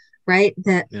 right?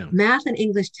 That math and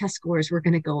English test scores were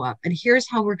going to go up. And here's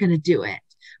how we're going to do it,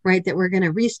 right? That we're going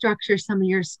to restructure some of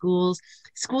your schools.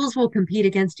 Schools will compete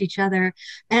against each other.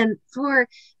 And for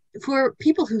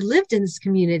people who lived in this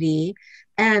community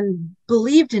and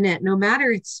believed in it no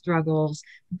matter its struggles,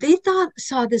 they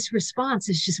saw this response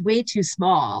as just way too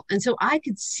small. And so I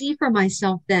could see for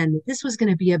myself then that this was going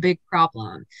to be a big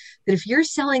problem, that if you're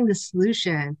selling the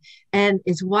solution and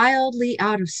it's wildly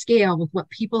out of scale with what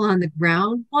people on the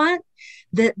ground want,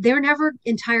 that they're never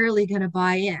entirely going to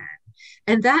buy in.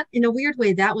 And that, in a weird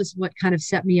way, that was what kind of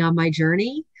set me on my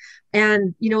journey.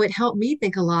 And, it helped me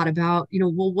think a lot about,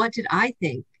 well, what did I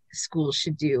think schools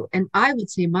should do? And I would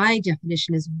say my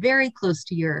definition is very close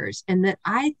to yours, and that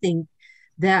I think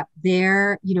that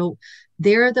they're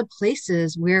the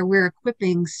places where we're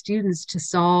equipping students to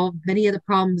solve many of the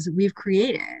problems that we've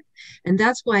created. And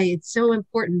that's why it's so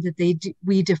important that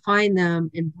we define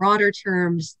them in broader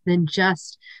terms than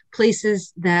just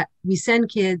places that we send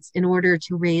kids in order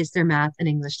to raise their math and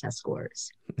English test scores.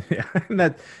 Yeah,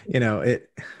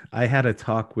 I had a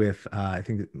talk with, I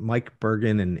think Mike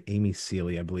Bergen and Amy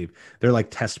Seeley, I believe. They're like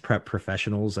test prep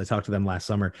professionals. I talked to them last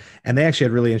summer, and they actually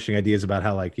had really interesting ideas about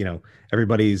how, like,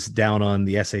 everybody's down on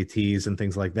the SATs and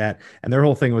things like that. And their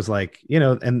whole thing was like,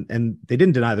 and they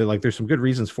didn't deny, they're like, there's some good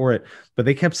reasons for it, but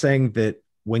they kept saying that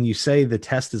when you say the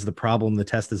test is the problem, the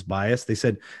test is biased, they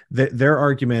said that their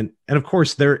argument, and of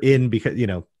course they're in because,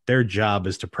 their job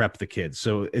is to prep the kids.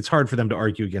 So it's hard for them to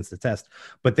argue against the test.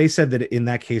 But they said that in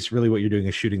that case, really what you're doing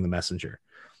is shooting the messenger.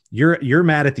 You're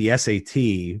mad at the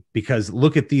SAT because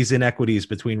look at these inequities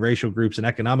between racial groups and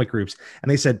economic groups. And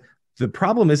they said, the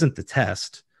problem isn't the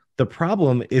test. The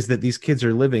problem is that these kids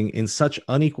are living in such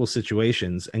unequal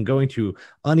situations and going to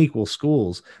unequal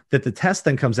schools that the test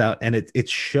then comes out and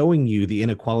it's showing you the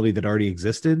inequality that already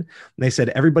existed. And they said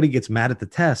everybody gets mad at the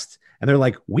test. And they're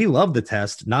like, we love the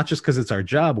test, not just because it's our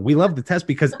job. We love the test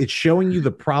because it's showing you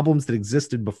the problems that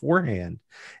existed beforehand.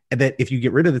 And that if you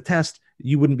get rid of the test,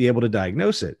 you wouldn't be able to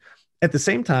diagnose it. At the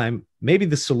same time, maybe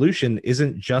the solution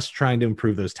isn't just trying to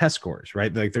improve those test scores,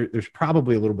 right? Like there's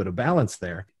probably a little bit of balance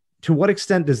there. To what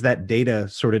extent does that data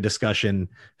sort of discussion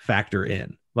factor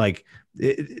in? Like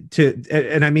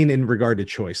and I mean, in regard to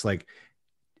choice, like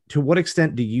to what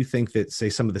extent do you think that,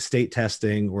 say, some of the state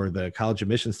testing or the college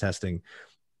admissions testing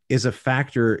is a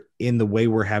factor in the way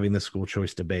we're having the school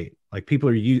choice debate? Like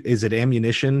is it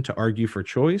ammunition to argue for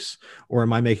choice, or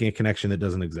am I making a connection that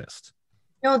doesn't exist?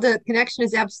 No, the connection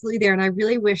is absolutely there. And I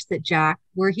really wish that Jack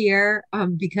were here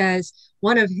because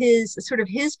one of his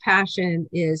passion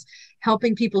is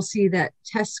helping people see that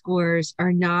test scores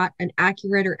are not an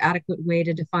accurate or adequate way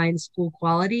to define school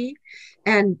quality.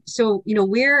 And so,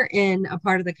 we're in a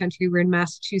part of the country, we're in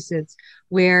Massachusetts,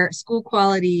 where school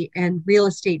quality and real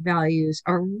estate values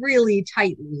are really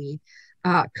tightly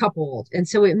coupled. And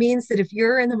so it means that if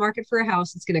you're in the market for a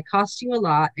house, it's going to cost you a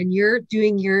lot, and you're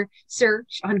doing your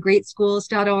search on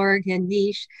greatschools.org and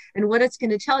niche. And what it's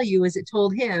going to tell you, as it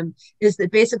told him, is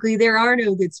that basically there are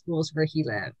no good schools where he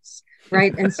lives.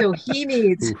 Right. And so he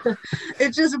needs,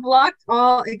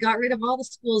 it got rid of all the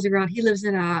schools around. He lives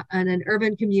in an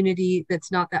urban community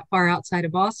that's not that far outside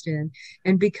of Boston.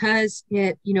 And because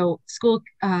it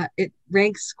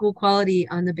ranks school quality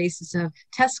on the basis of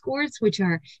test scores, which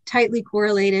are tightly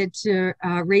correlated to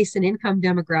race and income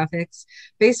demographics,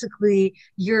 basically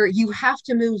you have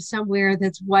to move somewhere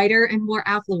that's whiter and more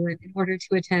affluent in order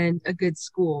to attend a good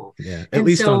school. Yeah, at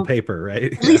least on paper,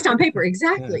 right? At least on paper,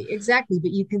 exactly.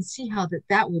 But you can see how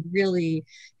that would really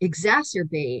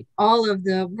exacerbate all of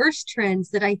the worst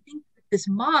trends that I think this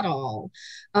model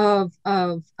of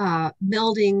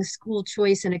melding school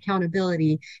choice and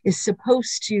accountability is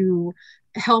supposed to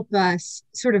help us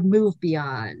sort of move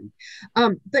beyond.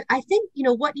 But I think,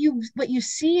 what you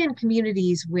see in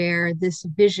communities where this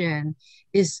vision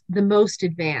is the most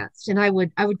advanced, and I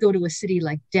would go to a city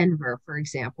like Denver, for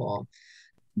example,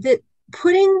 that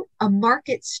putting a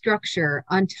market structure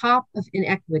on top of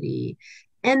inequity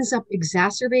ends up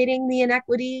exacerbating the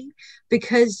inequity,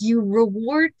 because you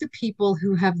reward the people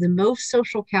who have the most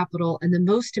social capital and the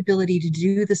most ability to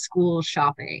do the school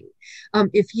shopping.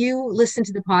 If you listen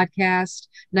to the podcast,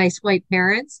 Nice White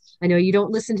Parents, I know you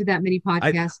don't listen to that many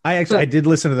podcasts. I did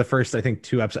listen to the first, I think,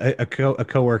 2 episodes. A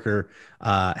coworker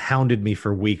hounded me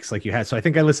for weeks like you had. So I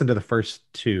think I listened to the first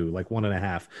 2, like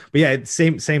 1.5. But yeah, it's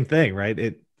same thing,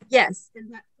 right? Yes.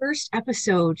 In that first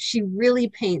episode, she really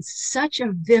paints such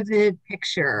a vivid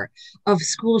picture of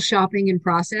school shopping in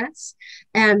process.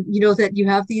 And, that you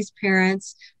have these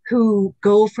parents who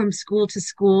go from school to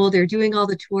school. They're doing all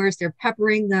the tours. They're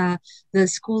peppering the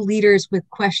school leaders with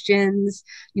questions.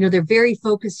 They're very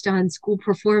focused on school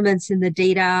performance in the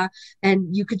data.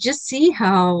 And you could just see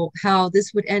how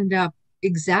this would end up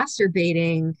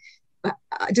exacerbating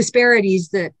disparities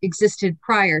that existed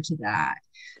prior to that.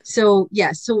 So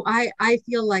yeah, so I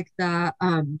feel like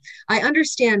I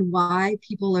understand why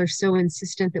people are so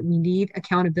insistent that we need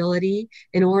accountability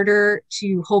in order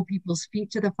to hold people's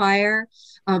feet to the fire.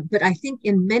 But I think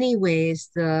in many ways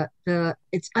the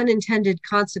its unintended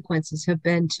consequences have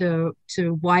been to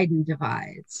widen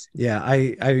divides. Yeah,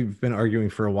 I've been arguing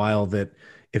for a while that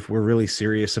if we're really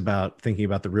serious about thinking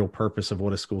about the real purpose of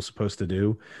what a school's supposed to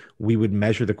do, we would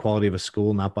measure the quality of a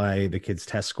school not by the kids'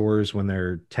 test scores when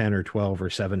they're 10 or 12 or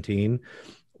 17.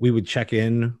 We would check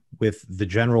in with the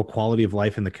general quality of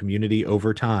life in the community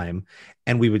over time.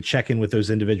 And we would check in with those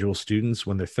individual students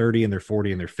when they're 30 and they're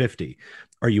 40 and they're 50.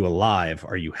 Are you alive?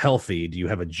 Are you healthy? Do you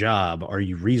have a job? Are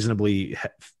you reasonably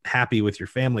happy with your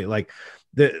family? Like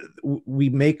we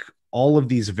make all of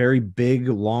these very big,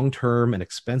 long-term and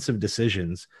expensive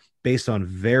decisions based on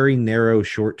very narrow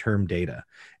short-term data.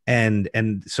 And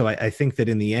so I think that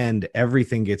in the end,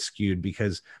 everything gets skewed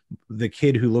because the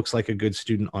kid who looks like a good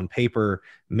student on paper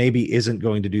maybe isn't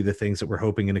going to do the things that we're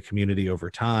hoping in a community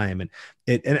over time. And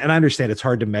I understand it's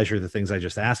hard to measure the things I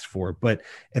just asked for, but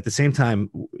at the same time,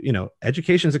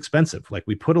 education is expensive. Like,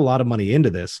 we put a lot of money into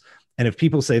this. And if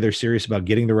people say they're serious about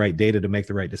getting the right data to make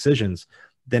the right decisions,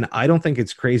 then I don't think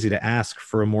it's crazy to ask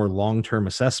for a more long-term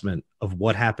assessment of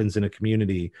what happens in a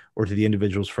community or to the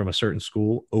individuals from a certain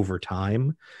school over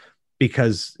time.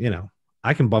 Because,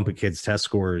 I can bump a kid's test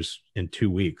scores in 2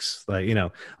 weeks. Like,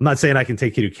 I'm not saying I can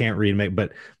take a kid who can't read and make,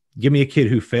 but give me a kid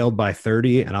who failed by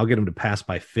 30 and I'll get him to pass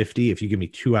by 50 if you give me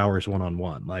 2 hours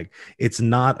one-on-one. Like, it's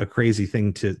not a crazy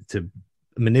thing to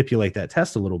manipulate that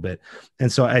test a little bit.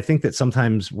 And so I think that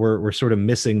sometimes we're sort of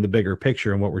missing the bigger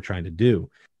picture and what we're trying to do.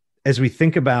 As we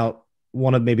think about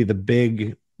one of maybe the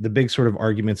big sort of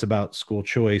arguments about school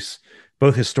choice,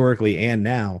 both historically and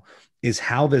now, is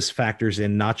how this factors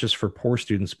in not just for poor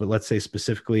students, but let's say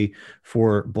specifically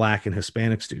for Black and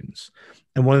Hispanic students.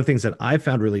 And one of the things that I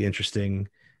found really interesting,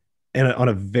 and on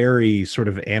a very sort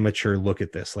of amateur look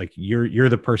at this, like you're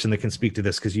the person that can speak to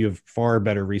this because you have far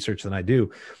better research than I do,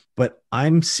 but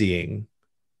I'm seeing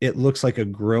it looks like a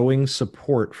growing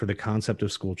support for the concept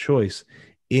of school choice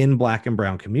in Black and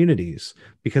brown communities,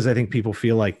 because I think people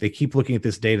feel like they keep looking at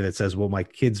this data that says, well, my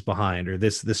kid's behind, or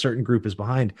this certain group is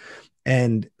behind.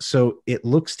 And so it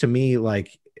looks to me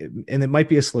like, and it might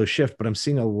be a slow shift, but I'm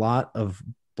seeing a lot of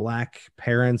Black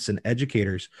parents and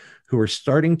educators who are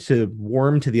starting to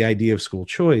warm to the idea of school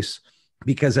choice,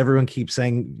 because everyone keeps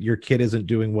saying your kid isn't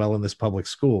doing well in this public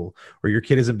school, or your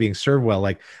kid isn't being served well.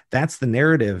 Like, that's the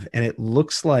narrative. And it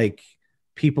looks like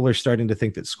people are starting to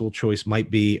think that school choice might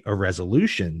be a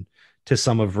resolution to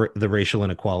some of the racial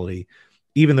inequality.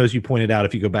 Even though, as you pointed out,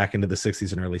 if you go back into the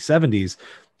 60s and early 70s,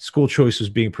 school choice was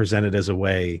being presented as a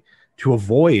way to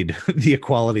avoid the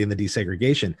equality and the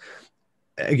desegregation.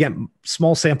 Again,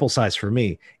 small sample size for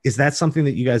me. Is that something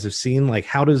that you guys have seen? Like,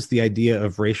 how does the idea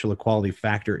of racial equality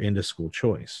factor into school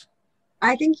choice?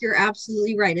 I think you're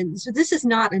absolutely right. And so this is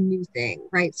not a new thing,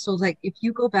 right? So like, if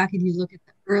you go back and you look at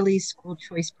the early school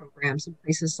choice programs in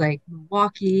places like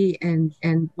Milwaukee and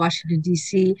Washington,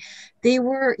 D.C., they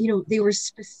were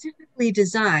specifically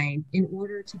designed in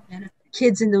order to benefit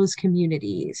kids in those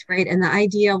communities, right? And the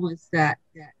idea was that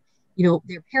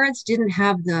their parents didn't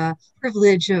have the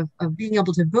privilege of being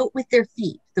able to vote with their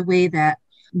feet the way that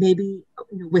maybe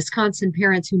Wisconsin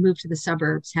parents who moved to the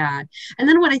suburbs had. And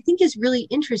then what I think is really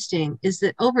interesting is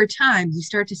that over time, you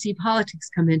start to see politics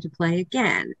come into play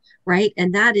again, right?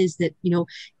 And that is that,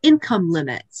 income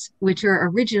limits, which are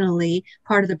originally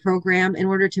part of the program in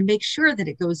order to make sure that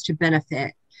it goes to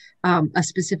benefit a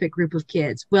specific group of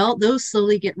kids. Well, those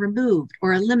slowly get removed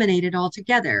or eliminated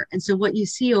altogether. And so what you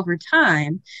see over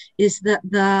time is that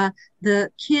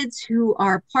the kids who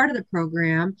are part of the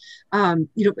program,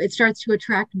 it starts to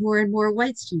attract more and more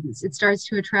white students. It starts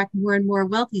to attract more and more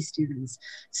wealthy students.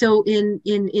 So in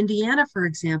Indiana, for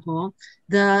example,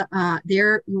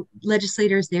 their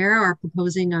legislators there are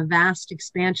proposing a vast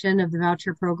expansion of the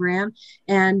voucher program,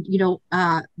 and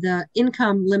the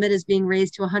income limit is being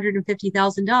raised to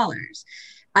 $150,000.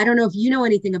 I don't know if you know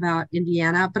anything about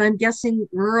Indiana, but I'm guessing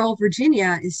rural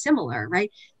Virginia is similar,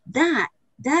 right?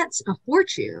 That's a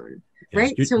fortune. Yeah,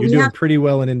 right. you're doing pretty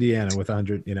well in Indiana with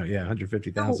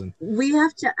 150,000. So we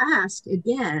have to ask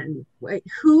again,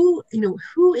 who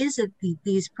is it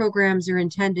these programs are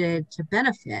intended to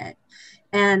benefit?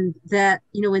 And that,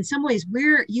 in some ways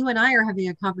you and I are having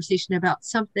a conversation about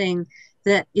something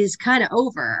that is kind of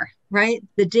over, right?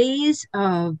 The days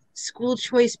of school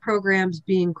choice programs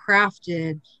being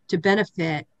crafted to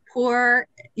benefit poor,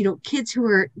 kids who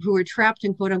were trapped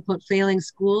in quote unquote failing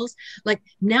schools. Like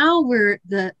now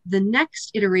the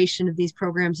next iteration of these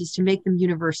programs is to make them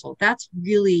universal. That's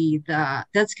really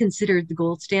that's considered the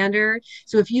gold standard.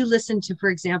 So if you listen to, for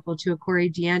example, to a Corey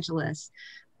DeAngelis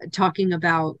talking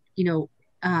about,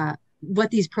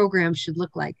 what these programs should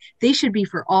look like, they should be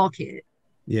for all kids.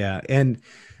 Yeah. And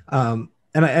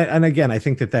again, I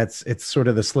think it's sort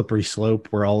of the slippery slope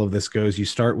where all of this goes. You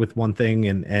start with one thing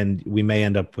and we may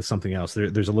end up with something else.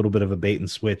 There's a little bit of a bait and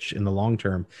switch in the long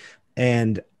term.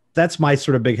 And that's my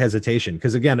sort of big hesitation.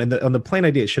 Because again, on the plain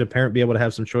idea, should a parent be able to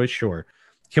have some choice? Sure.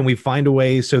 Can we find a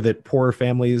way so that poorer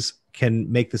families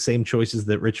can make the same choices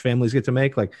that rich families get to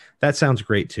make? Like, that sounds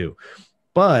great too.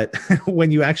 But when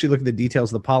you actually look at the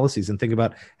details of the policies and think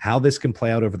about how this can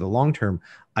play out over the long term,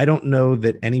 I don't know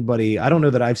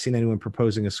that I've seen anyone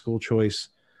proposing a school choice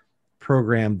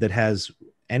program that has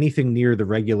anything near the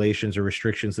regulations or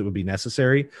restrictions that would be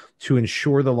necessary to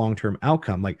ensure the long-term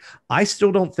outcome. Like, I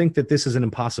still don't think that this is an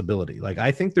impossibility. Like,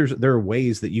 I think there are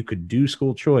ways that you could do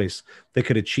school choice that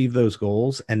could achieve those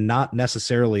goals and not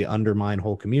necessarily undermine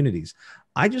whole communities.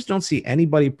 I just don't see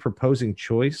anybody proposing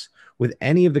choice with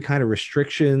any of the kind of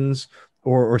restrictions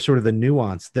or sort of the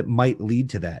nuance that might lead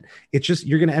to that. It's just,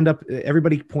 you're going to end up,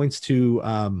 everybody points to,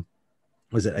 I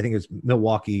think it's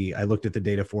Milwaukee. I looked at the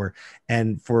data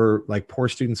and for like poor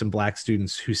students and Black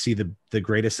students who see the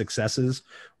greatest successes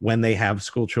when they have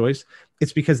school choice,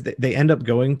 it's because they end up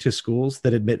going to schools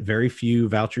that admit very few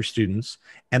voucher students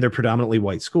and they're predominantly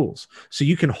white schools. So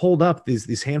you can hold up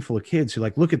these handful of kids who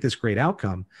like, look at this great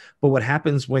outcome. But what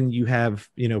happens when you have,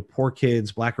 poor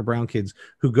kids, Black or brown kids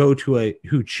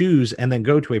who choose and then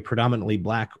go to a predominantly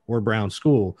Black or brown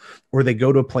school, or they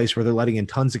go to a place where they're letting in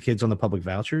tons of kids on the public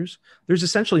vouchers, there's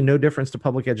essentially no difference to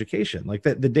public education. Like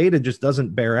the data just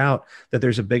doesn't bear out that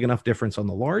there's a big enough difference on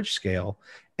the large scale.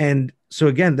 And so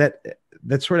again, that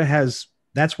sort of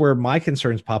that's where my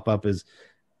concerns pop up is,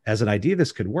 as an idea,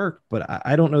 this could work, but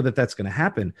I don't know that that's going to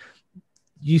happen.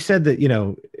 You said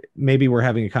that, maybe we're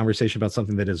having a conversation about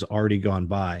something that has already gone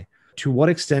by. To what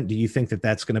extent do you think that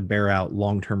that's going to bear out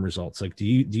long-term results? Like, do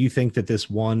you think that this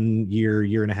 1 year,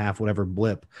 year and a half, whatever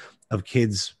blip of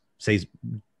kids, say,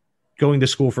 going to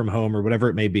school from home or whatever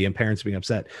it may be, and parents being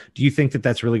upset, do you think that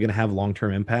that's really going to have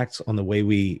long-term impacts on the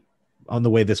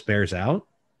way this bears out?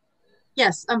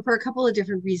 Yes, for a couple of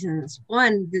different reasons.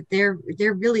 One, that there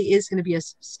really is going to be a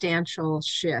substantial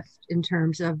shift in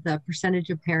terms of the percentage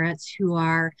of parents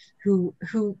who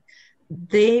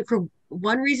they, for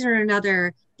one reason or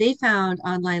another, they found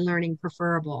online learning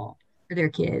preferable for their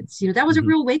kids. That was a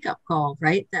real wake-up call,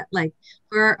 right? That like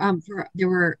there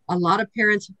were a lot of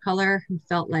parents of color who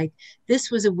felt like this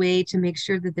was a way to make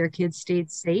sure that their kids stayed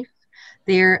safe.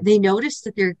 They noticed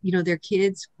that their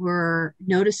kids were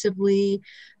noticeably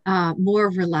more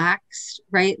relaxed,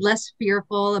 right? Less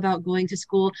fearful about going to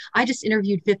school. I just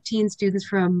interviewed 15 students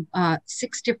from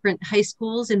 6 different high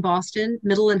schools in Boston,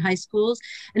 middle and high schools.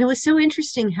 And it was so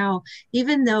interesting how,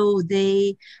 even though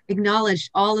they acknowledged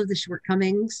all of the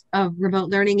shortcomings of remote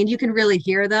learning, and you can really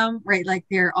hear them, right? Like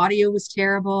their audio was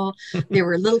terrible. There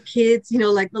were little kids,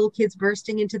 like little kids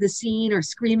bursting into the scene or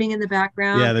screaming in the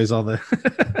background. Yeah, there's all the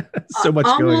so much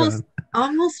going on.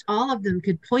 Almost all of them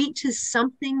could point to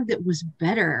something that was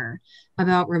better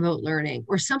about remote learning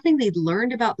or something they'd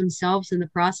learned about themselves in the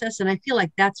process. And I feel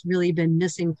like that's really been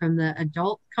missing from the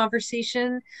adult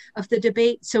conversation of the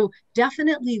debate. So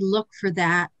definitely look for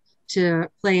that to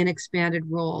play an expanded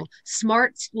role.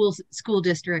 Smart school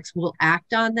districts will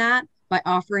act on that by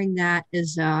offering that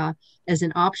as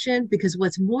an option, because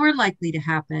what's more likely to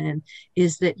happen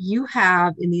is that you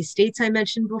have, in these states I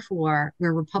mentioned before,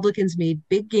 where Republicans made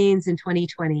big gains in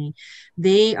 2020,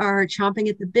 they are chomping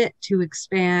at the bit to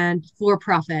expand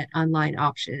for-profit online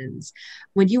options.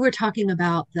 When you were talking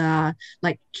about the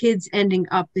kids ending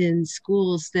up in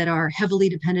schools that are heavily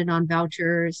dependent on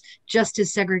vouchers, just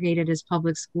as segregated as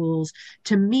public schools,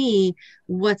 to me,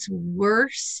 what's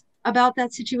worse about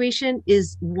that situation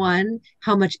is, one,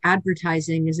 how much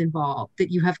advertising is involved,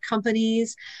 that you have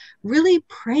companies really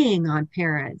preying on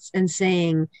parents and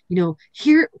saying,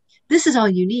 here, this is all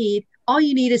you need. All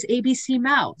you need is ABC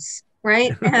Mouse,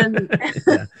 right? And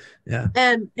yeah.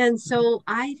 And so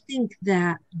I think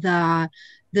that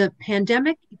the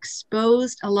pandemic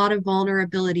exposed a lot of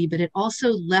vulnerability, but it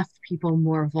also left people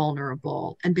more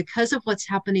vulnerable. And because of what's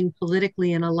happening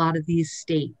politically in a lot of these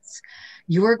states,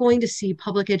 you're going to see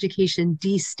public education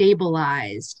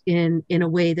destabilized in a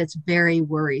way that's very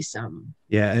worrisome.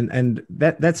 Yeah, and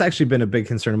that's actually been a big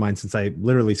concern of mine since I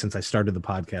started the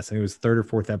podcast. I think it was third or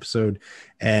fourth episode,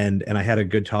 and I had a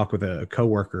good talk with a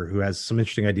coworker who has some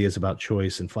interesting ideas about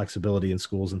choice and flexibility in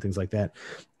schools and things like that.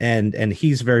 And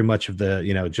he's very much of the,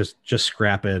 just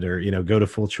scrap it, or go to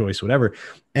full choice, whatever.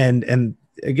 And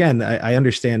again, I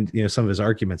understand some of his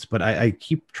arguments, but I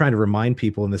keep trying to remind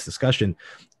people in this discussion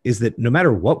is that no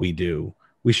matter what we do,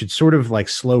 we should sort of like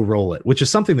slow roll it, which is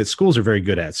something that schools are very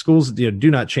good at. Schools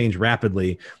do not change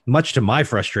rapidly, much to my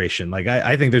frustration. Like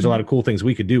I think there's a lot of cool things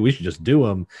we could do. We should just do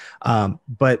them.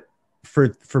 But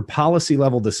for policy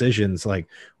level decisions, like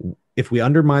if we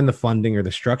undermine the funding or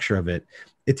the structure of it,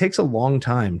 it takes a long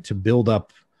time to build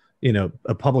up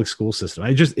a public school system.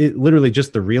 It literally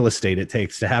just the real estate it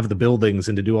takes to have the buildings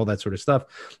and to do all that sort of stuff.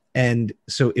 And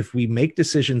so if we make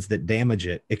decisions that damage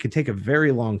it, it could take a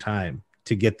very long time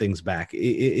to get things back,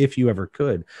 if you ever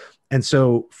could. And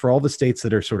so for all the states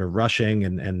that are sort of rushing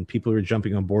and people who are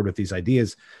jumping on board with these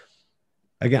ideas,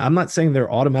 again, I'm not saying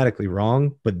they're automatically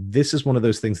wrong, but this is one of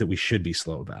those things that we should be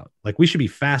slow about. Like we should be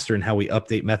faster in how we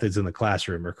update methods in the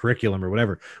classroom or curriculum or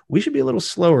whatever. We should be a little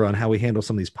slower on how we handle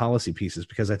some of these policy pieces,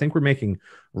 because I think we're making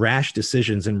rash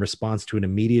decisions in response to an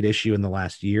immediate issue in the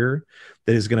last year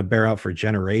that is going to bear out for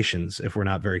generations if we're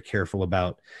not very careful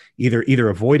about either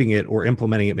avoiding it or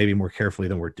implementing it maybe more carefully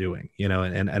than we're doing,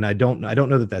 and I don't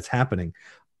know that that's happening.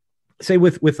 Say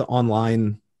with the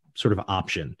online sort of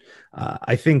option.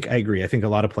 I agree. I think a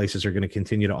lot of places are going to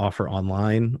continue to offer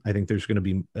online. I think there's going to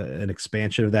be an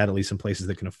expansion of that, at least in places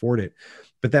that can afford it.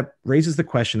 But that raises the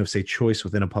question of, say, choice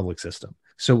within a public system.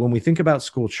 So when we think about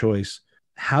school choice,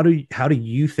 how do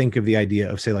you think of the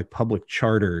idea of, say, like public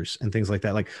charters and things like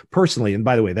that? Like personally, and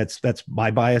by the way, that's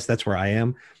my bias. That's where I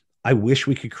am. I wish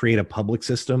we could create a public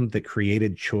system that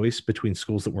created choice between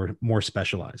schools that were more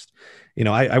specialized.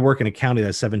 I work in a county that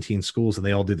has 17 schools and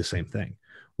they all do the same thing.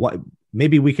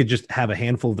 Maybe we could just have a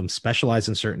handful of them specialize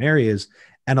in certain areas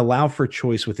and allow for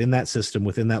choice within that system,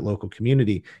 within that local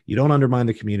community. You don't undermine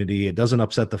the community. It doesn't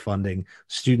upset the funding.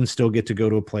 Students still get to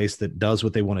go to a place that does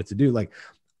what they want it to do. Like,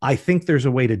 I think there's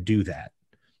a way to do that,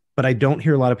 but I don't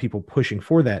hear a lot of people pushing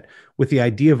for that. With the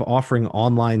idea of offering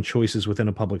online choices within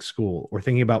a public school or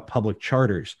thinking about public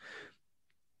charters,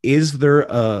 is there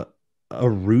a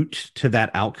route to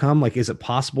that outcome? Like, is it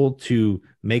possible to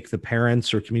make the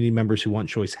parents or community members who want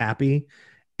choice happy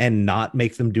and not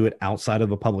make them do it outside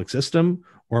of a public system?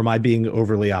 Or am I being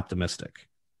overly optimistic?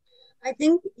 I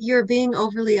think you're being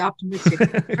overly optimistic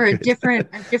for a different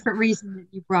reason that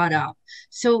you brought up.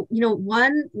 So,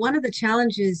 one of the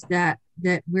challenges that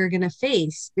we're going to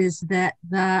face is that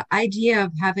the idea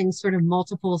of having sort of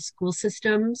multiple school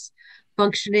systems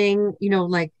functioning,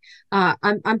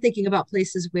 I'm thinking about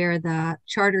places where the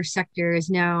charter sector is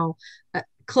now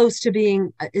close to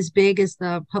being as big as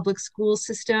the public school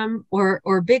system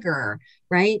or bigger,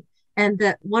 right? And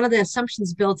that one of the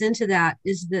assumptions built into that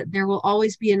is that there will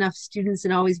always be enough students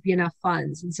and always be enough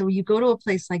funds. And so you go to a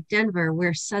place like Denver,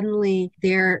 where suddenly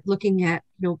they're looking at,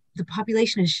 the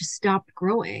population has just stopped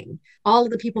growing. All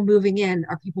of the people moving in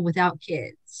are people without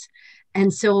kids.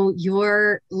 And so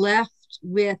you're left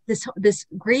with this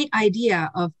great idea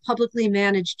of publicly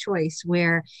managed choice,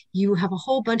 where you have a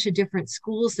whole bunch of different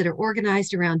schools that are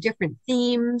organized around different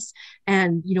themes,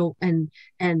 and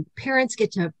and parents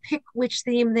get to pick which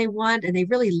theme they want, and they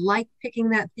really like picking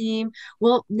that theme.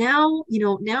 Well, now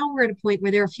we're at a point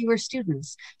where there are fewer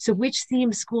students, so which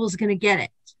theme school is going to get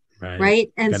it,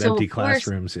 right? And got so empty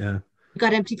classrooms. Yeah,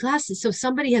 got empty classes, so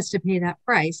somebody has to pay that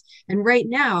price. And right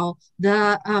now,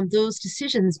 those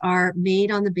decisions are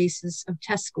made on the basis of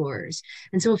test scores.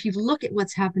 And so if you look at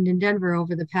what's happened in Denver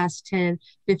over the past 10,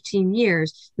 15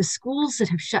 years, the schools that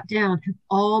have shut down have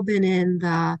all been in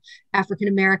the African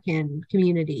American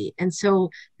community. And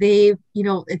so they've,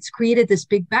 it's created this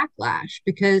big backlash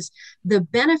because the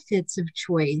benefits of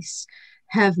choice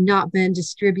have not been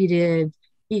distributed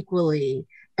equally.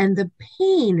 And the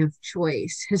pain of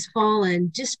choice has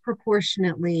fallen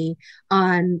disproportionately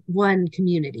on one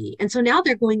community. And so now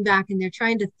they're going back and they're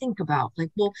trying to think about,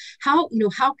 like, well, how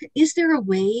is there a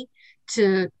way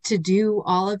to do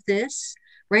all of this,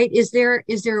 right? Is there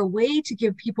a way to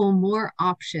give people more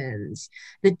options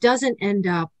that doesn't end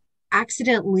up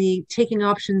accidentally taking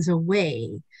options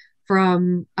away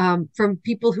from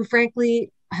people who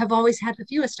frankly have always had the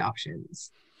fewest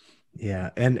options? Yeah.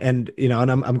 And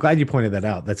I'm glad you pointed that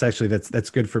out. That's actually, that's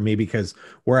good for me, because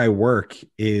where I work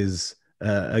is,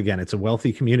 again, it's a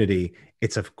wealthy community.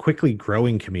 It's a quickly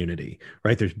growing community,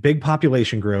 right? There's big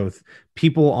population growth.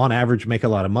 People on average make a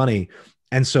lot of money.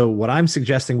 And so what I'm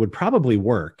suggesting would probably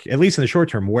work, at least in the short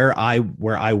term, where I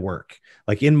work,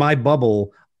 like in my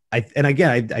bubble. I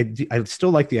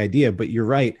still like the idea, but you're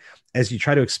right. As you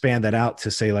try to expand that out to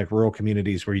say like rural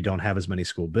communities where you don't have as many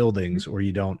school buildings or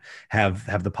you don't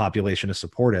have the population to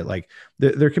support it, like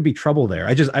there could be trouble there.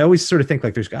 I always sort of think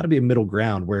like there's got to be a middle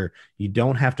ground where you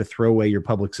don't have to throw away your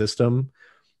public system,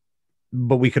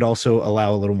 but we could also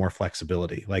allow a little more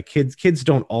flexibility. Like kids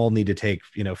don't all need to take,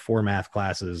 4 math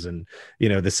classes and,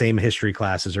 the same history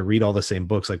classes or read all the same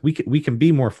books. Like we can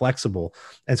be more flexible.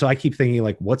 And so I keep thinking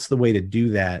like, what's the way to do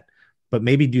that? But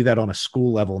maybe do that on a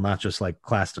school level, not just like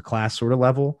class to class sort of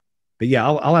level. But yeah,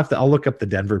 I'll look up the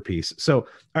Denver piece. So, all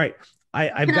right.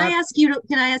 Can I ask you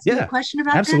a question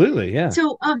about absolutely, that? Yeah.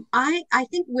 So I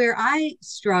think where I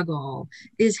struggle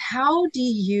is how do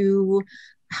you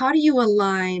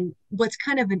align what's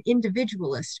kind of an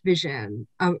individualist vision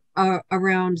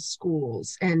around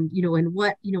schools and and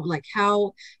what like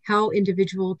how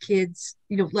individual kids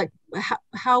like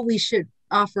how we should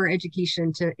offer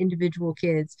education to individual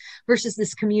kids versus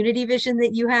this community vision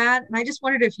that you had. And I just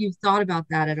wondered if you've thought about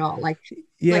that at all.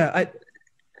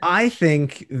 I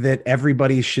think that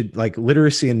everybody should, like,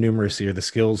 literacy and numeracy are the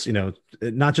skills,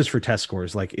 not just for test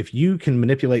scores. Like if you can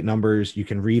manipulate numbers, you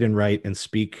can read and write and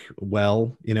speak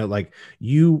well, like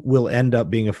you will end up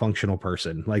being a functional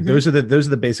person. Like those are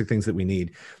the basic things that we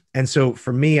need. And so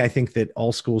for me, I think that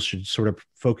all schools should sort of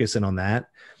focus in on that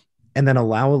and then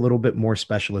allow a little bit more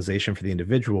specialization for the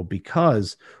individual,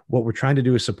 because what we're trying to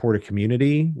do is support a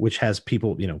community which has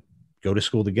people, go to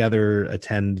school together,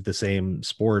 attend the same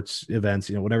sports events,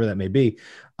 whatever that may be.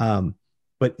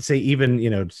 But say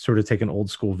even, sort of take an old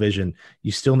school vision,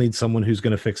 you still need someone who's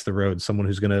going to fix the road, someone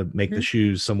who's going to make the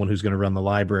shoes, someone who's going to run the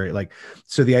library. Like,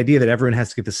 so the idea that everyone has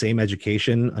to get the same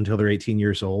education until they're 18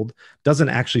 years old doesn't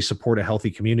actually support a healthy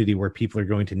community where people are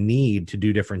going to need to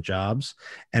do different jobs.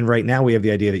 And right now we have the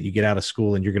idea that you get out of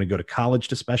school and you're going to go to college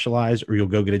to specialize, or you'll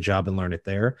go get a job and learn it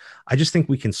there. I just think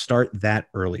we can start that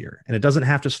earlier, and it doesn't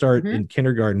have to start in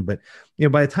kindergarten, but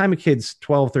by the time a kid's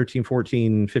 12, 13,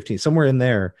 14, 15, somewhere in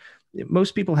there,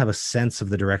 most people have a sense of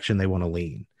the direction they want to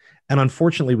lean. And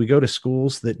unfortunately, we go to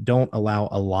schools that don't allow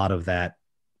a lot of that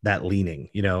leaning,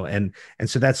 and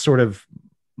so that's sort of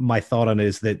my thought on it,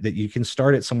 is that you can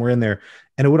start it somewhere in there.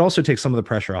 And it would also take some of the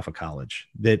pressure off of college,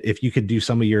 that if you could do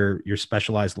some of your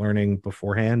specialized learning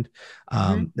beforehand,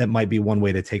 that might be one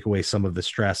way to take away some of the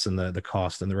stress and the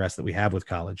cost and the rest that we have with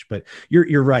college. But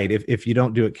you're right. If you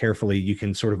don't do it carefully, you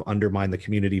can sort of undermine the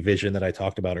community vision that I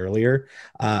talked about earlier.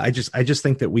 I just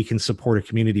think that we can support a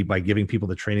community by giving people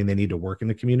the training they need to work in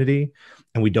the community.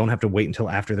 And we don't have to wait until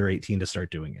after they're 18 to start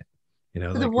doing it.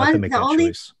 Let them make that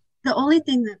choice. The only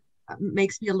thing that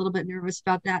makes me a little bit nervous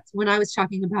about that, when I was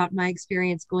talking about my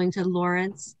experience going to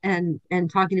Lawrence and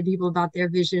talking to people about their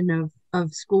vision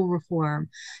of school reform,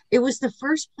 it was the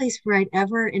first place where I'd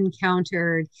ever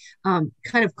encountered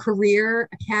kind of career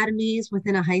academies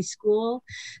within a high school.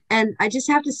 And I just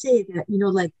have to say that,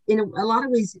 like in a lot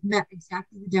of ways, it met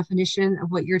exactly the definition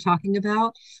of what you're talking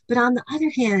about. But on the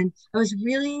other hand, I was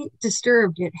really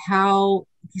disturbed at how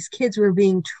these kids were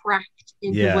being tracked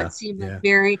into what seemed like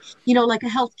very, like a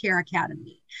healthcare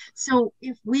academy. So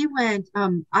if we went,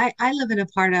 I live in a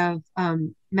part of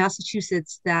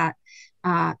Massachusetts that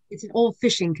it's an old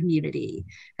fishing community.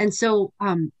 And so,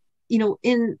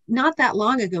 in not that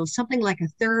long ago, something like a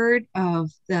third of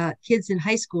the kids in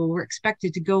high school were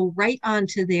expected to go right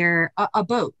onto a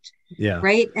boat. Yeah.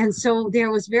 Right. And so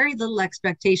there was very little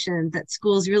expectation that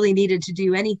schools really needed to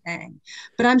do anything.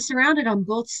 But I'm surrounded on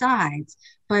both sides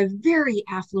by very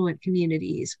affluent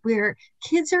communities where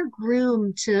kids are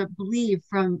groomed to believe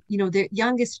from, their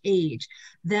youngest age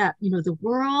that, the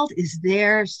world is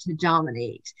theirs to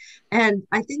dominate. And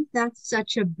I think that's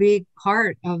such a big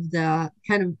part of the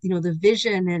kind of, the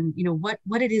vision and,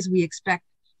 what it is we expect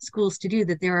schools to do,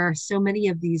 that there are so many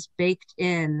of these baked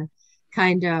in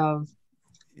kind of,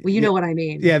 well, you know what I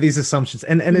mean? Yeah, these assumptions.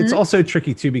 And it's also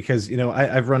tricky too, because,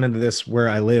 I've run into this where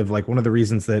I live. Like one of the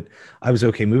reasons that I was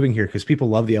okay moving here, because people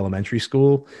love the elementary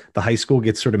school. The high school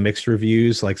gets sort of mixed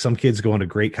reviews. Like some kids go on to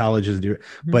great colleges and do it,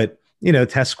 but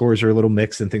test scores are a little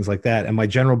mixed and things like that. And my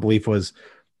general belief was,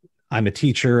 I'm a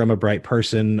teacher, I'm a bright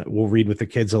person, we'll read with the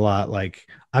kids a lot. Like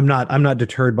I'm not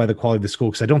deterred by the quality of the school,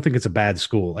 because I don't think it's a bad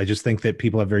school. I just think that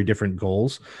people have very different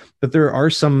goals. But there are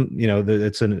some,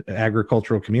 it's an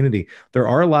agricultural community. There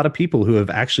are a lot of people who have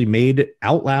actually made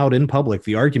out loud in public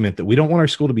the argument that we don't want our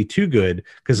school to be too good,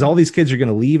 because all these kids are going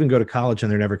to leave and go to college and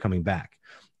they're never coming back.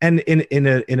 And in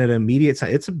an immediate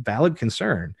time, it's a valid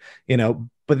concern,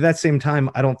 but at that same time,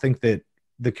 I don't think that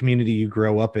the community you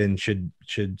grow up in should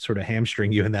sort of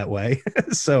hamstring you in that way.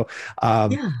 So,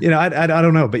 Yeah. I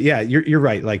don't know, but yeah, you're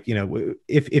right. Like,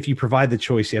 if you provide the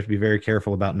choice, you have to be very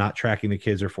careful about not tracking the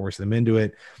kids or force them into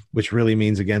it, which really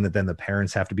means, again, that then the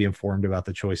parents have to be informed about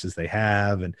the choices they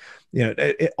have. And,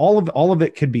 all of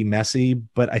it could be messy,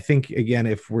 but I think, again,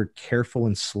 if we're careful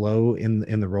and slow in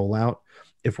the rollout,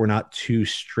 if we're not too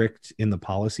strict in the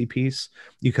policy piece,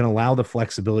 you can allow the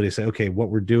flexibility to say, okay, what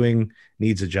we're doing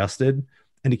needs adjusted,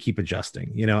 and to keep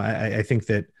adjusting. I think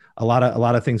that a lot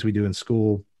of things we do in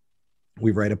school,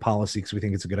 we write a policy because we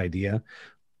think it's a good idea,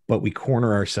 but we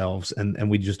corner ourselves and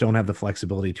we just don't have the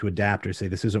flexibility to adapt or say,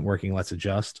 this isn't working, let's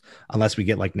adjust, unless we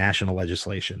get like national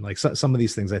legislation. Like some of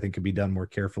these things I think could be done more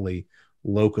carefully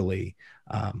locally.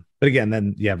 But again,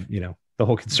 then you have, the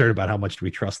whole concern about how much do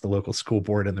we trust the local school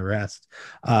board and the rest.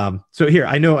 So here,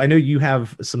 I know you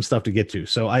have some stuff to get to.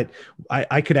 So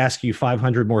I could ask you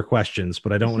 500 more questions,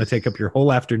 but I don't want to take up your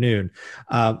whole afternoon.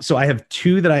 So I have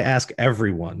two that I ask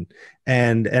everyone,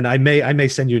 and I may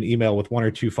send you an email with one or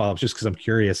two follow-ups just because I'm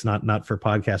curious, not for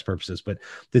podcast purposes. But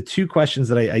the two questions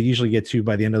that I usually get to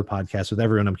by the end of the podcast with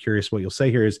everyone, I'm curious what you'll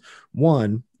say here is,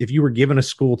 one, if you were given a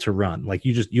school to run, like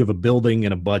you have a building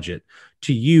and a budget,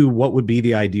 to you, what would be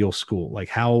the ideal school? Like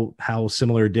how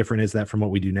similar or different is that from what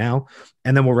we do now?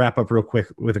 And then we'll wrap up real quick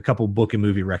with a couple book and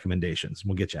movie recommendations.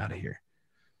 We'll get you out of here.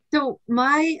 So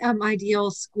my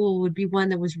ideal school would be one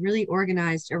that was really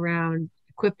organized around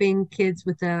equipping kids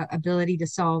with the ability to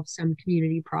solve some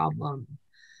community problem.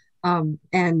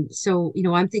 And so,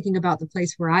 I'm thinking about the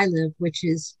place where I live, which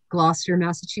is Gloucester,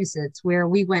 Massachusetts, where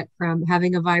we went from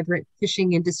having a vibrant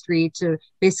fishing industry to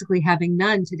basically having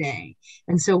none today.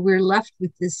 And so we're left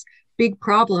with this big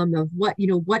problem of what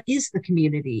is the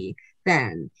community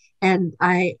then? And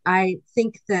I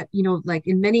think that, like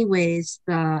in many ways,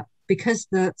 because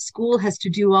the school has to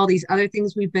do all these other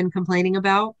things we've been complaining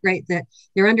about, right? That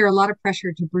they're under a lot of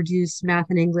pressure to produce math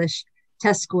and English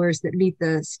test scores that meet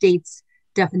the state's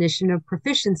definition of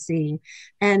proficiency.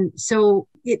 And so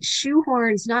it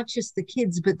shoehorns not just the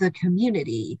kids, but the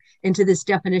community into this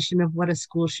definition of what a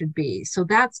school should be. So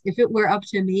that's, if it were up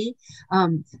to me,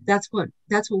 that's what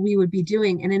we would be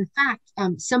doing. And in fact,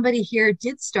 somebody here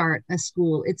did start a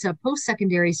school. It's a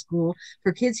post-secondary school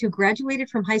for kids who graduated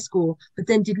from high school, but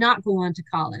then did not go on to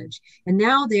college. And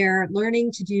now they're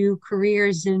learning to do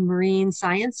careers in marine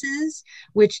sciences,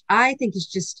 which I think is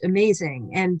just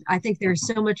amazing. And I think there's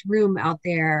so much room out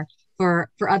there for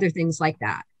other things like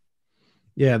that.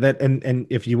 Yeah, that and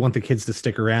if you want the kids to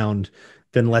stick around,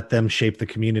 then let them shape the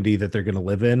community that they're going to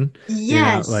live in.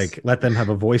 Yes. Like let them have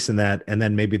a voice in that, and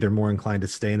then maybe they're more inclined to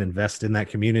stay and invest in that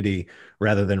community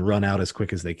rather than run out as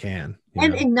quick as they can.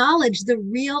 And acknowledge the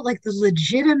real, like the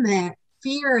legitimate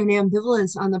fear and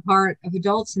ambivalence on the part of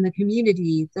adults in the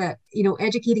community that,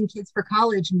 educating kids for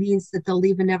college means that they'll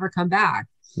leave and never come back.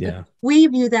 Yeah. We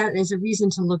view that as a reason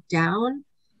to look down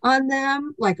on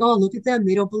them, like, oh, look at them,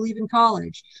 they don't believe in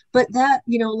college. But that,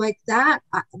 like that,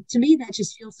 to me, that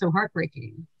just feels so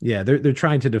heartbreaking. Yeah, they're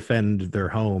trying to defend their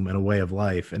home and a way of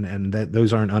life, and that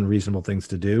those aren't unreasonable things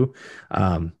to do.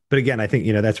 But again, I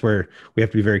think that's where we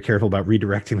have to be very careful about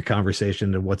redirecting the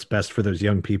conversation to what's best for those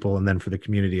young people and then for the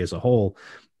community as a whole.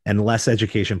 And less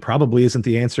education probably isn't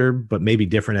the answer, but maybe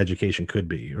different education could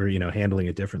be, or, handling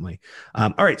it differently.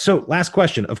 All right. So last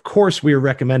question. Of course, we are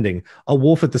recommending A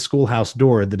Wolf at the Schoolhouse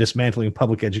Door, The Dismantling of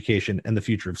Public Education and the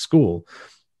Future of School.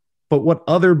 But what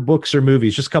other books or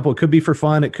movies, just a couple, it could be for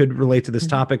fun, it could relate to this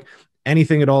topic,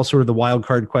 anything at all, sort of the wild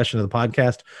card question of the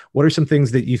podcast. What are some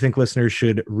things that you think listeners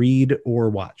should read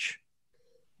or watch?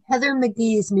 Heather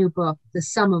McGhee's new book, The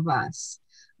Sum of Us.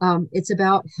 It's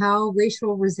about how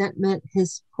racial resentment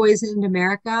has poisoned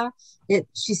America.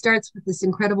 She starts with this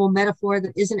incredible metaphor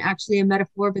that isn't actually a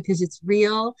metaphor because it's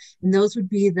real. And those would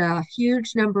be the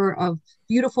huge number of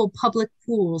beautiful public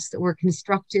pools that were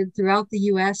constructed throughout the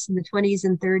US in the 20s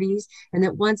and 30s. And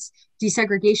that once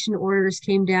desegregation orders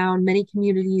came down, many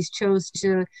communities chose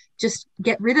to just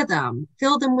get rid of them,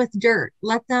 fill them with dirt,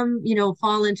 let them,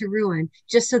 fall into ruin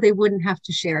just so they wouldn't have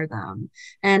to share them.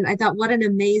 And I thought, what an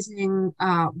amazing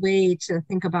way to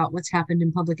think about what's happened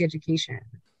in public education.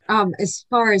 As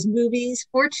far as movies,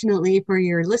 fortunately for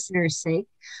your listeners' sake,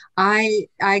 I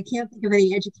can't think of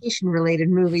any education-related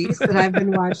movies that I've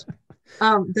been watching.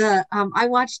 I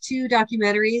watched two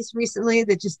documentaries recently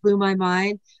that just blew my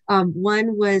mind.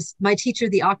 One was My Teacher,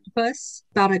 the Octopus,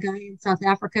 about a guy in South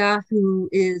Africa who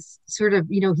is sort of,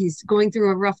 he's going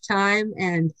through a rough time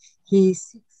and he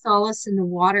seeks solace in the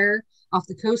water off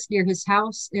the coast near his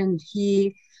house, and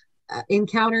he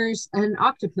encounters an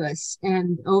octopus.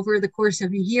 And over the course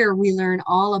of a year, we learn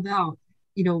all about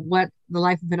what the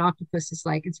life of an octopus is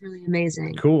like. It's really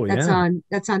amazing. Cool. That's Yeah. on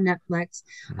Netflix.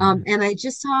 And I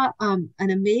just saw an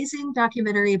amazing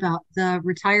documentary about the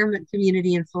retirement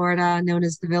community in Florida known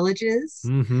as the Villages.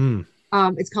 Mm-hmm.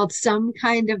 It's called Some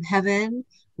Kind of Heaven.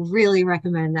 Really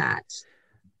recommend that.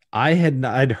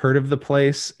 I'd heard of the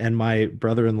place, and my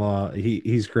brother-in-law,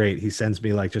 he's great. He sends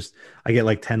me I get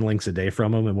like 10 links a day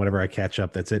from him, and whenever I catch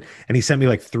up, that's it. And he sent me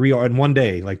like in one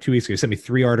day, like 2 weeks ago, he sent me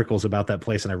 3 articles about that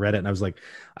place, and I read it, and I was like,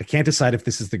 I can't decide if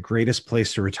this is the greatest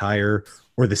place to retire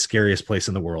or the scariest place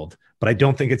in the world, but I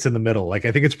don't think it's in the middle. Like,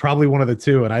 I think it's probably one of the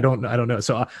two, and I don't know.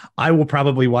 So I will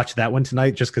probably watch that one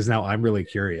tonight just because now I'm really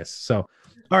curious. So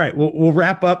all right, we'll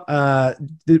wrap up.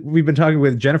 We've been talking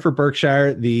with Jennifer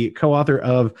Berkshire, the co-author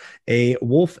of A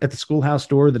Wolf at the Schoolhouse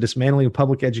Door, The Dismantling of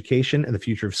Public Education and the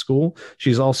Future of School.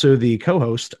 She's also the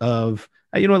co-host of,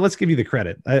 you know what, let's give you the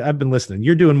credit. I've been listening.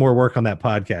 You're doing more work on that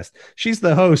podcast. She's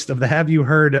the host of the Have You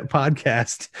Heard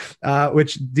podcast,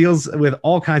 which deals with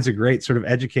all kinds of great sort of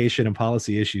education and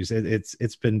policy issues.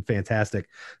 It's been fantastic.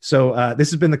 So this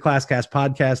has been the ClassCast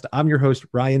podcast. I'm your host,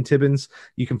 Ryan Tibbens.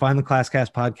 You can find the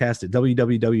ClassCast podcast at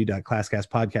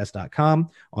www.classcastpodcast.com,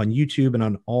 on YouTube, and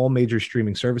on all major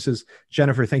streaming services.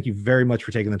 Jennifer, thank you very much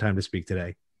for taking the time to speak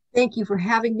today. Thank you for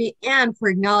having me and for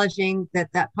acknowledging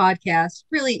that podcast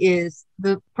really is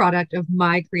the product of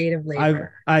my creative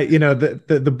labor.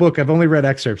 The book, I've only read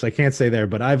excerpts. I can't say there,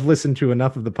 but I've listened to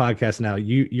enough of the podcast now.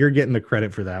 You're getting the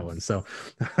credit for that one. So,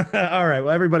 all right.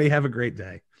 Well, everybody have a great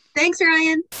day. Thanks,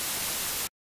 Ryan.